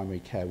usual primary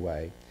care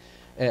way.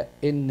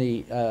 In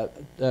the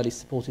early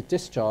supported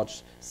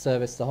discharge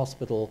service, the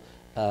hospital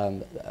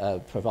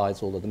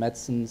provides all of the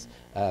medicines,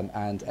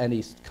 and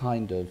any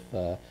kind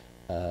of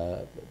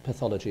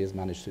pathology is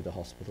managed through the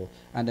hospital.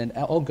 And then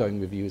ongoing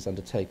reviews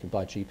undertaken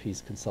by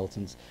GPs,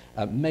 consultants,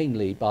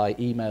 mainly by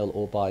email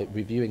or by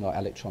reviewing our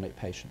electronic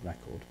patient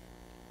record.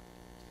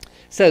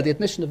 So the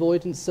admission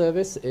avoidance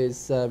service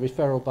is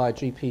referral by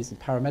GPs and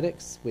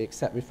paramedics. We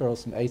accept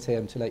referrals from 8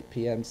 AM till 8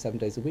 PM, 7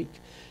 days a week,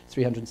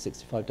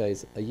 365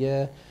 days a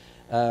year.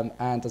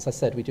 And as I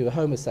said, we do a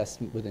home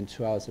assessment within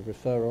 2 hours of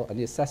referral, and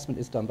the assessment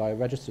is done by a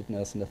registered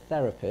nurse and a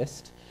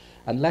therapist,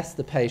 unless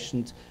the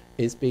patient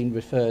is being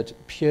referred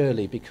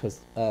purely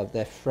because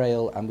they're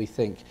frail, and we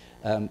think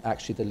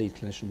actually the lead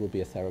clinician will be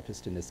a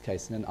therapist in this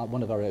case, and then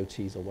one of our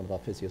OTs or one of our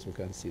physios will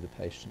go and see the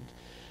patient.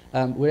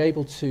 We're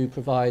able to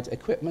provide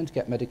equipment,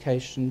 get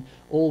medication,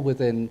 all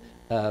within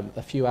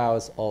a few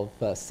hours of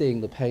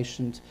seeing the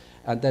patient,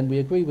 and then we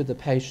agree with the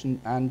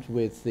patient and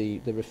with the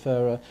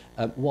referrer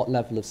what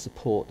level of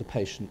support the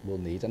patient will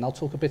need. And I'll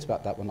talk a bit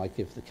about that when I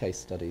give the case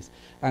studies.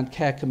 And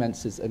care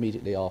commences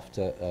immediately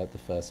after the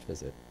first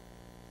visit.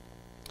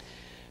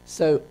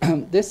 So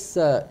this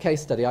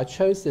case study, I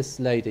chose this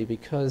lady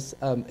because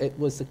it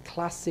was a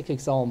classic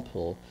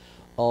example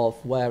of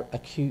where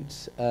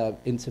acute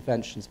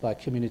interventions by a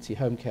community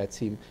home care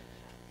team,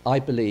 I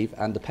believe,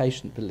 and the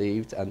patient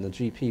believed, and the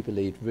GP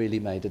believed, really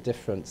made a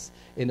difference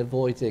in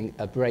avoiding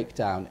a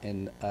breakdown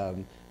in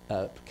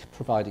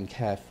providing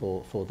care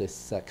for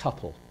this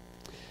couple.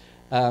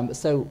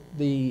 So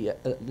the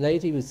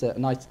lady was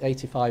an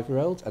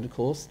 85-year-old, and of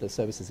course the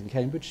service is in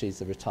Cambridge.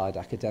 She's a retired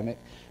academic,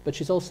 but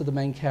she's also the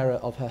main carer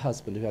of her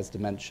husband, who has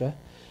dementia.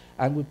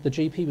 And the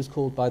GP was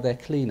called by their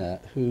cleaner,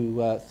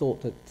 who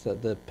thought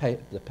that the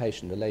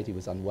patient, the lady,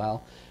 was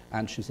unwell,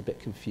 and she was a bit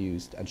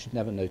confused, and she'd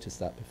never noticed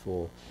that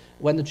before.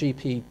 When the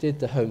GP did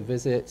the home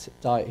visit,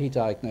 he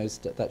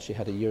diagnosed that she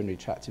had a urinary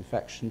tract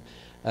infection,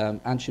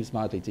 and she was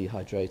mildly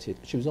dehydrated.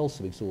 She was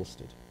also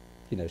exhausted.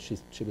 You know,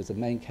 she was a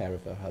main carer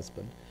of her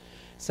husband.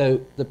 So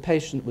the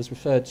patient was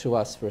referred to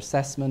us for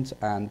assessment,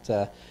 and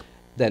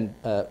then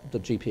the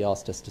GP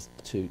asked us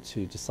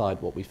to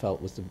decide what we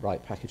felt was the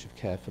right package of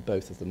care for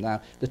both of them.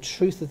 Now, the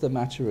truth of the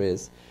matter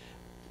is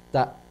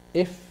that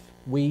if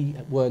we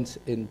weren't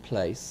in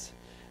place,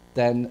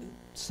 then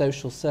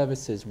social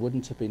services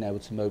wouldn't have been able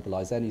to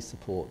mobilise any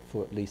support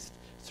for at least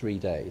 3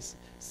 days.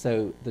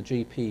 So the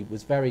GP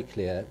was very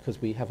clear,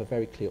 because we have a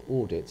very clear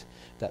audit,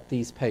 that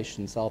these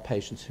patients are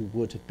patients who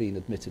would have been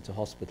admitted to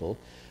hospital,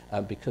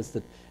 because,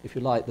 if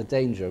you like, the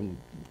danger, and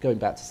going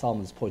back to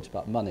Salman's point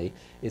about money,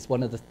 is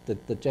one of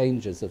the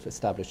dangers of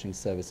establishing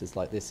services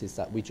like this is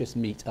that we just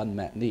meet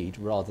unmet need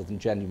rather than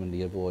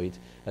genuinely avoid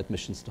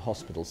admissions to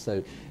hospital.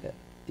 So,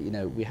 you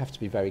know, we have to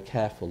be very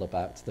careful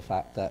about the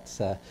fact that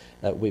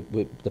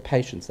the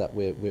patients that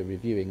we're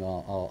reviewing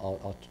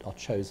are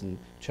chosen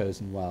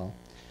well.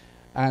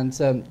 And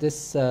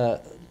this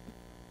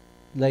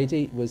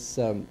lady was,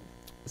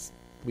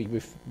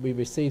 we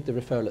received the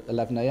referral at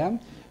 11 a.m.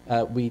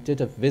 We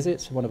did a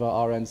visit. One of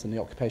our RNs and the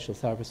occupational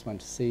therapist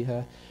went to see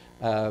her.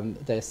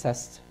 They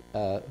assessed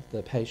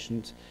the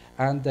patient,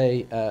 and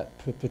they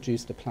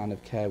produced a plan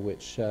of care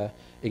which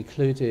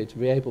included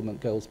reablement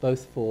goals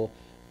both for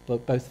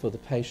the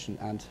patient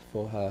and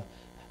for her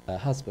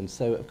husband.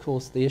 So, of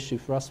course, the issue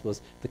for us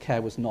was the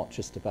care was not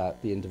just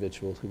about the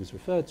individual who was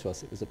referred to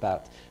us. It was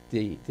about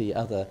the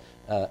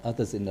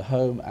others in the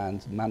home,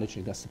 and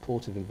managing a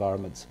supportive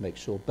environment to make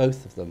sure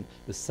both of them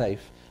were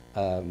safe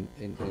in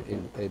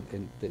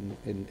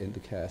the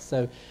care.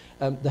 So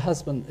her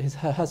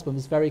husband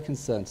was very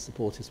concerned to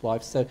support his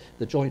wife, so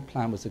the joint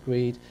plan was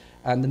agreed,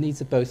 and the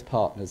needs of both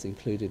partners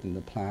included in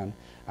the plan.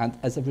 And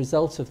as a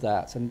result of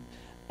that, and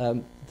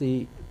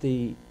the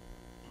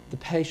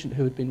patient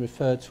who had been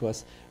referred to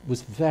us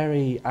was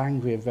very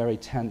angry and very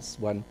tense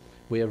when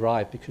we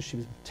arrived, because she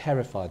was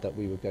terrified that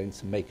we were going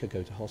to make her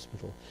go to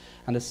hospital.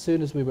 And as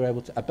soon as we were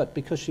able to, but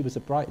because she was a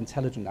bright,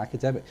 intelligent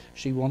academic,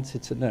 she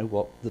wanted to know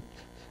what the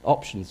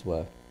options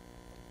were.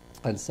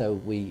 And so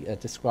we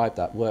described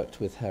that, worked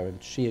with her,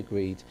 and she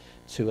agreed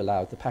to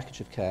allow the package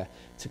of care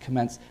to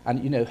commence.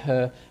 And, you know,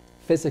 her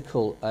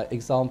physical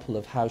example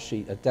of how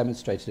she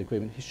demonstrated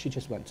agreement, she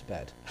just went to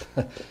bed.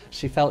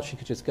 She felt she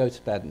could just go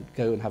to bed and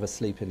go and have a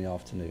sleep in the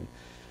afternoon.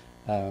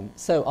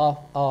 So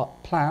our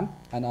plan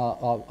and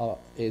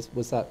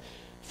was that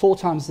 4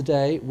 times a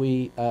day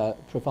we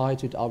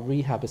provided our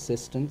rehab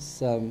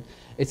assistance.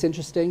 It's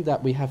interesting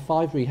that we have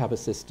 5 rehab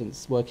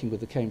assistants working with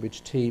the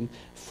Cambridge team.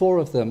 4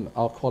 of them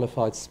are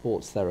qualified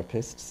sports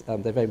therapists.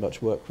 They very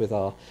much work with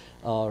our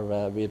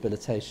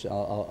rehabilitation,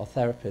 our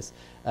therapists.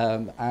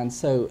 And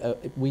so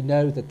we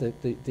know that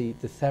the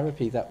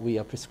therapy that we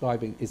are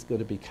prescribing is going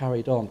to be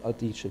carried on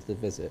at each of the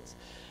visits.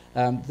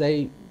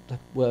 They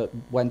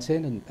went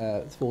in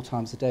and 4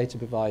 times a day to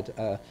provide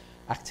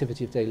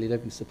activity of daily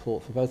living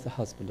support for both the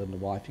husband and the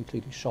wife,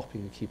 including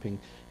shopping and keeping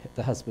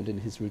the husband in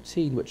his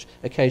routine, which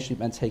occasionally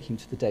meant taking him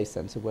to the day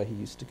centre where he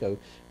used to go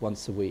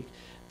once a week.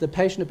 The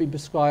patient had been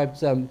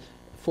prescribed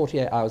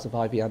 48 hours of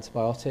IV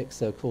antibiotics,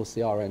 so of course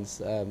the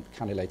RNs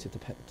cannulated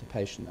the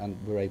patient and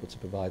were able to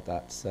provide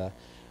that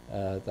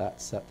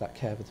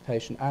care for the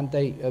patient. And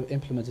they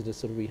implemented a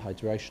sort of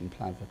rehydration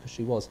plan for her, because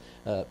she was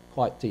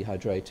quite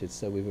dehydrated,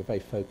 so we were very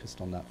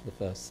focused on that for the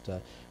first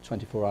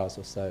 24 hours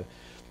or so.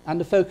 And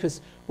the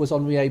focus was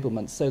on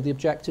reablement. So the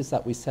objectives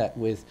that we set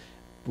with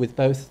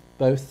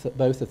both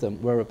of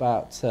them were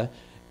about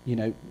you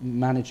know,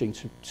 managing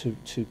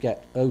to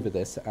get over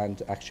this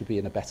and actually be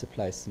in a better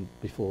place than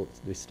before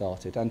we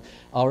started. And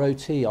our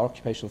OT, our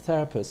occupational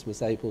therapist,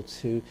 was able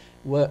to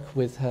work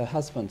with her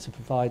husband to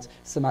provide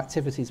some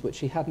activities which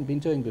he hadn't been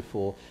doing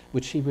before,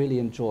 which he really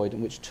enjoyed,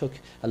 and which took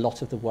a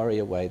lot of the worry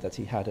away that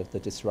he had of the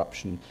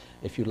disruption,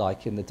 if you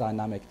like, in the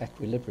dynamic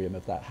equilibrium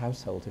of that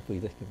household, if we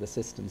think of the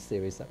systems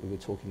theories that we were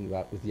talking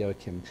about with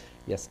Joachim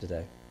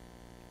yesterday.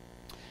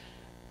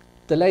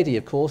 The lady,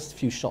 of course, a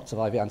few shots of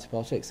IV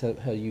antibiotics,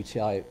 her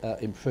UTI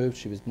improved,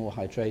 she was more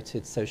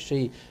hydrated, so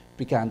she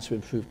began to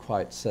improve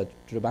quite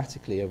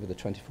dramatically over the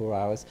 24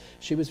 hours.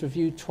 She was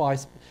reviewed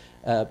twice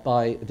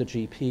by the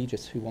GP,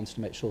 just who wanted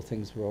to make sure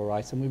things were all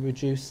right, and we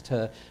reduced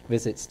her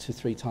visits to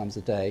 3 times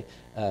a day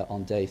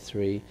on day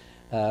 3.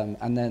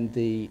 And then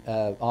the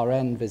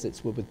RN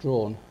visits were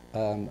withdrawn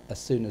as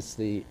soon as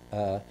the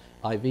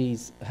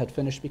IVs had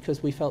finished,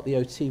 because we felt the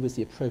OT was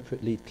the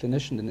appropriate lead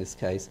clinician in this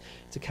case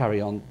to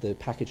carry on the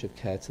package of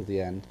care to the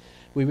end.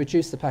 We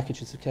reduced the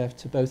packages of care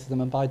to both of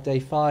them, and by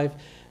day 5,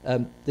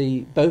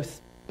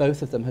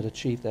 both of them had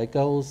achieved their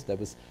goals. There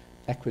was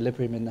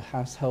equilibrium in the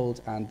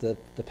household, and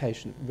the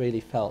patient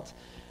really felt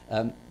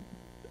that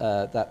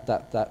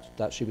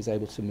she was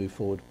able to move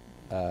forward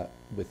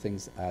with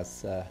things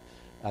as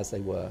they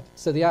were.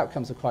 So the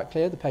outcomes are quite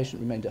clear. The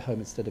patient remained at home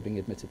instead of being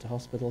admitted to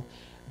hospital.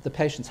 The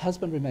patient's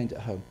husband remained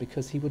at home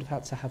because he would have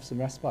had to have some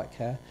respite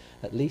care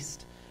at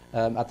least.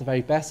 At the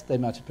very best, they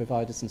might have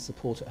provided some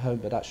support at home,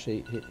 but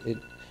actually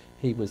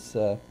he was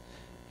sorry,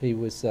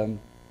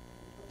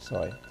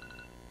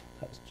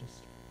 that was just.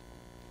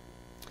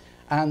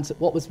 And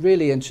what was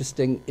really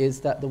interesting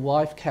is that the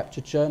wife kept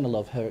a journal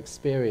of her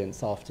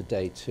experience after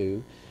day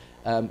 2,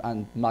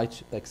 and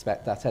might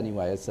expect that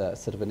anyway as a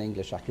sort of an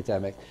English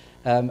academic.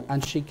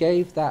 And she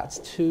gave that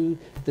to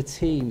the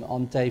team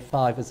on day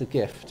 5 as a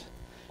gift.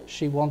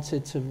 She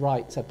wanted to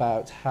write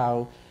about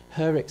how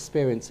her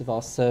experience of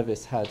our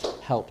service had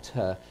helped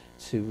her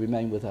to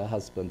remain with her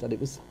husband, and it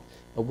was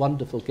a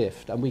wonderful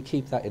gift. And we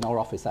keep that in our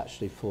office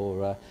actually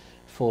for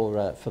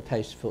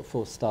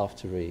staff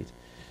to read.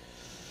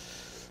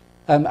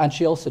 And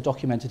she also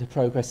documented her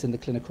progress in the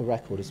clinical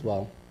record as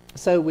well.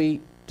 So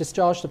we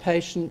discharged the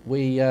patient,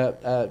 we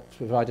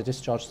provide a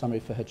discharge summary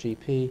for her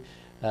GP,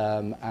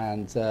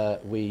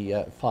 and we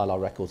file our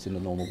records in the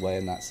normal way,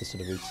 and that's the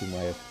sort of routine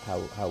way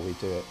of how we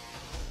do it.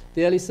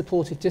 The early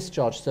supportive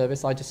discharge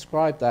service, I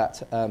described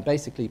that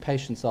basically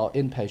patients are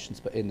inpatients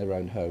but in their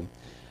own home.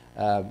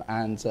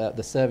 And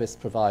the service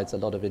provides a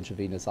lot of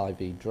intravenous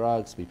IV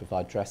drugs, we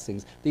provide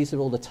dressings. These are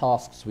all the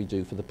tasks we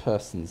do for the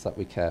persons that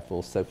we care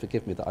for, so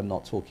forgive me that I'm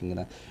not talking in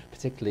a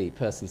particularly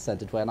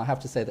person-centred way. And I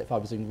have to say that if I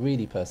was being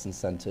really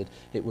person-centred,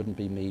 it wouldn't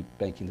be me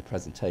making the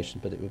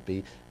presentation, but it would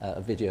be a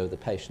video of the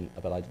patient,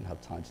 but I didn't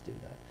have time to do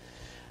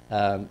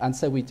that. And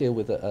so we deal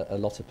with a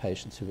lot of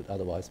patients who would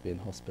otherwise be in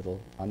hospital.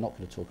 I'm not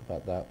going to talk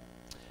about that.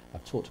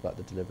 I've talked about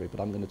the delivery,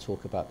 but I'm going to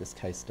talk about this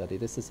case study.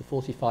 This is a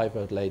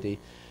 45-year-old lady.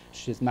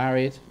 She's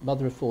married,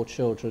 mother of 4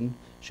 children.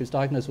 She was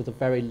diagnosed with a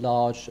very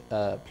large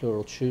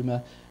pleural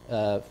tumour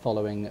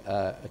following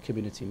a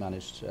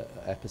community-managed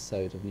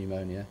episode of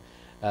pneumonia.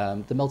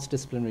 The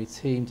multidisciplinary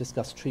team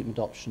discussed treatment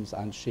options,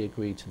 and she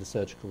agreed to the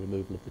surgical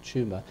removal of the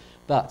tumour.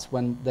 But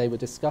when they were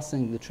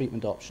discussing the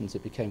treatment options,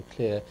 it became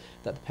clear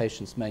that the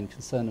patient's main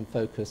concern and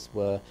focus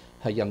were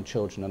her young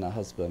children and her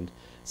husband.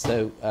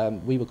 So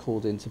we were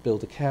called in to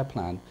build a care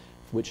plan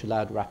which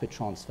allowed rapid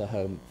transfer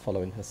home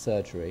following her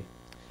surgery.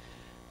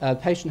 The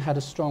patient had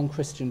a strong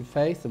Christian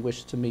faith and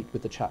wished to meet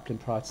with the chaplain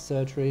prior to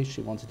surgery.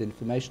 She wanted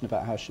information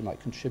about how she might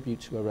contribute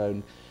to her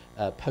own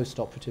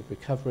post-operative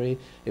recovery.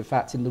 In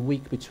fact, in the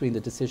week between the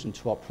decision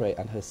to operate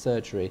and her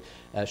surgery,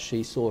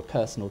 she saw a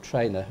personal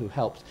trainer who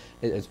helped.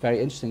 It's very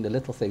interesting, the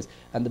little things.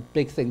 And the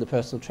big thing the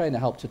personal trainer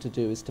helped her to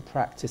do is to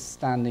practice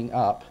standing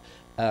up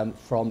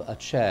from a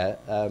chair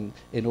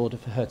in order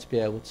for her to be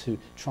able to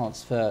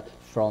transfer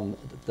from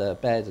the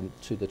bed and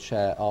to the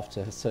chair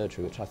after her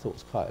surgery, which I thought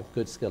was quite a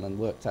good skill and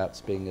worked out as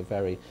being a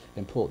very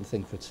important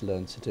thing for her to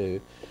learn to do.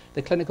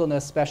 The clinical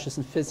nurse specialist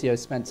and physio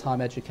spent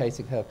time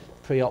educating her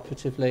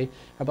pre-operatively,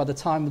 and by the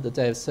time of the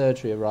day of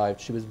surgery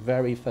arrived, she was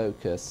very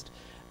focused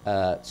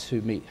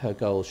to meet her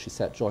goals she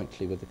set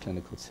jointly with the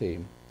clinical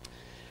team.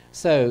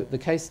 So the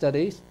case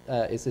study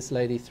is this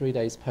lady 3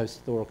 days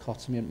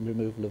post-thoracotomy and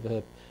removal of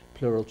her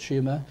pleural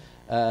tumour.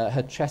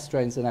 Her chest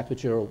drains and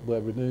epidural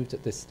were removed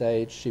at this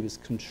stage. She was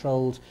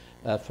controlled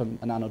from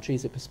an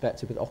analgesic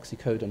perspective with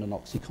oxycodone and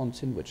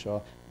oxycontin, which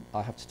are,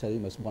 I have to tell you,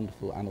 the most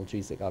wonderful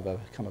analgesic I've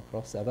ever come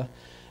across ever.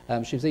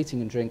 She was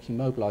eating and drinking,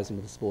 mobilising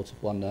with the support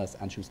of one nurse,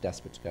 and she was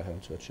desperate to go home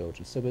to her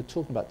children. So we're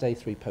talking about day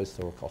 3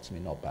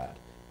 post-thoracotomy, not bad,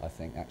 I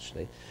think,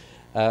 actually.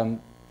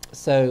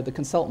 So the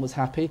consultant was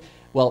happy.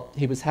 Well,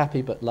 he was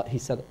happy, but he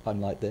said,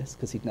 I'm like this,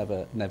 because he'd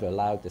never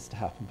allowed this to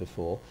happen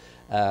before.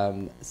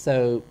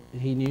 So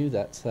he knew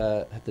that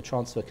the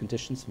transfer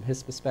conditions from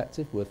his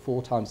perspective were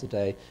 4 times a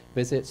day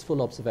visits,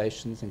 full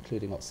observations,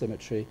 including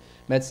oximetry,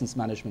 medicines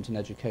management and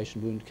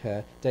education, wound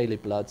care, daily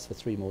bloods for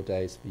 3 more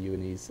days for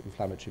UNEs,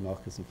 inflammatory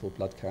markers and full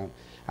blood count,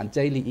 and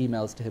daily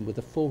emails to him with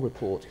a full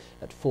report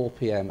at 4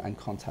 p.m. and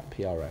contact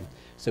PRN.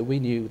 So we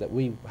knew that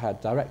we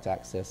had direct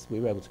access, we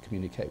were able to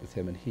communicate with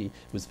him, and he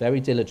was very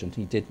diligent.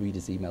 He did read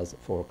his emails at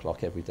 4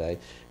 o'clock every day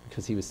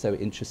because he was so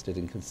interested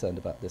and concerned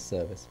about this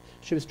service.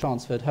 She was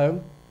transferred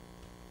home.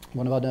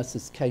 One of our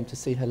nurses came to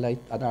see her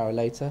an hour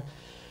later,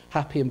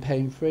 happy and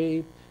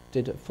pain-free,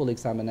 did a full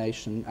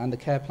examination, and the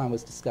care plan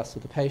was discussed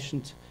with the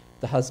patient,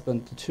 the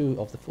husband, the 2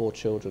 of the 4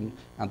 children,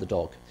 and the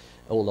dog,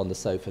 all on the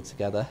sofa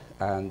together,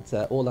 and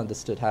all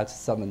understood how to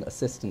summon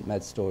assistant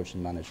med storage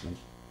and management.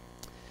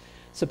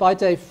 So by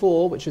day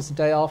 4, which was the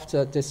day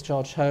after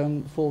discharge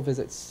home, 4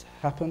 visits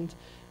happened.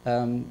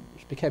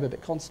 She became a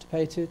bit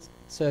constipated.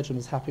 Surgeon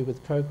was happy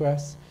with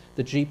progress.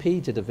 The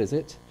GP did a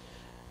visit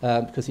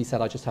because he said,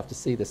 I just have to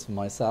see this for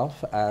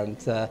myself, and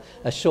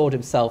assured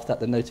himself that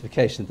the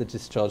notification of the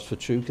discharge were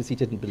true, because he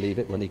didn't believe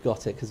it when he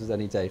got it, because it was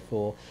only day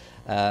 4.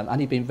 And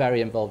he'd been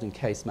very involved in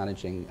case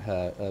managing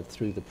her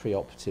through the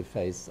preoperative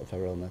phase of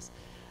her illness.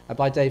 And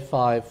by day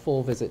 5,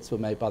 4 visits were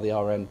made by the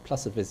RN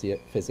plus a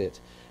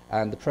visit,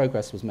 and the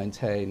progress was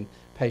maintained.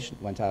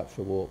 Patient went out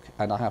for a walk,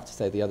 and I have to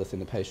say the other thing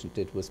the patient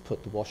did was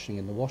put the washing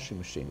in the washing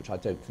machine, which I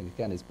don't think,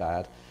 again, is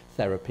bad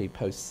therapy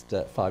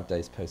 5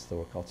 days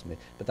post-thoracotomy,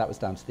 but that was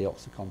down to the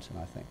OxyContin,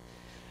 I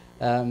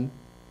think.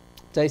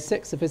 Day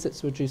 6, the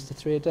visits were reduced to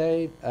 3 a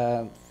day.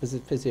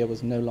 Physio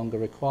was no longer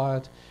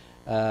required,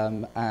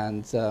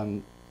 and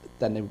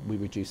then we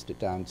reduced it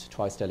down to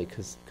twice daily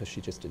because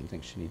she just didn't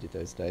think she needed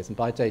those days. And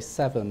by day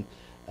 7,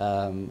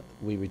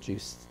 we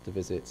reduced the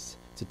visits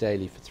to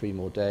daily for 3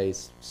 more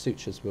days.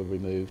 Sutures were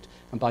removed,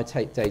 and by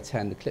day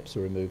 10, the clips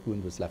were removed,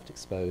 wound was left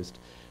exposed.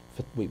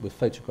 We were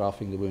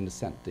photographing the wound and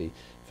sent the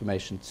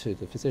information to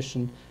the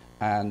physician,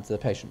 and the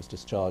patient was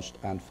discharged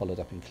and followed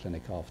up in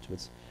clinic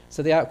afterwards.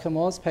 So the outcome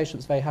was, patient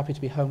was very happy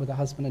to be home with her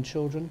husband and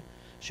children.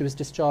 She was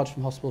discharged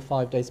from hospital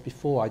 5 days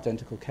before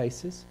identical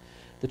cases.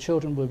 The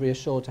children were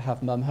reassured to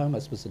have mum home,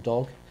 as was the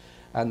dog,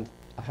 and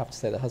I have to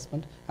say the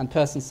husband. And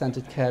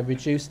person-centred care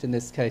reduced, in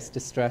this case,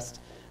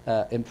 distressed,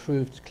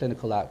 improved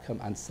clinical outcome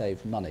and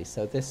saved money.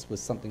 So this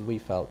was something we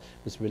felt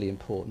was really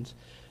important.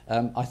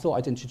 I thought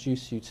I'd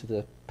introduce you to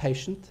the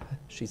patient.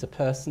 She's a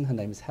person, her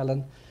name is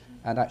Helen,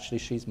 and actually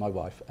she's my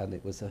wife, and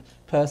it was a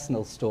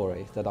personal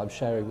story that I'm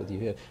sharing with you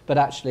here. But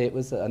actually it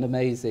was an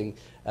amazing,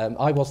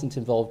 I wasn't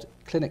involved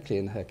clinically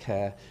in her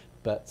care,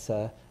 but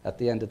at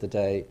the end of the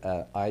day,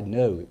 I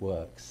know it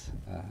works.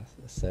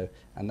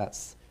 And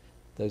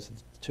those are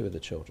 2 of the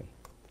children.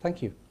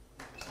 Thank you.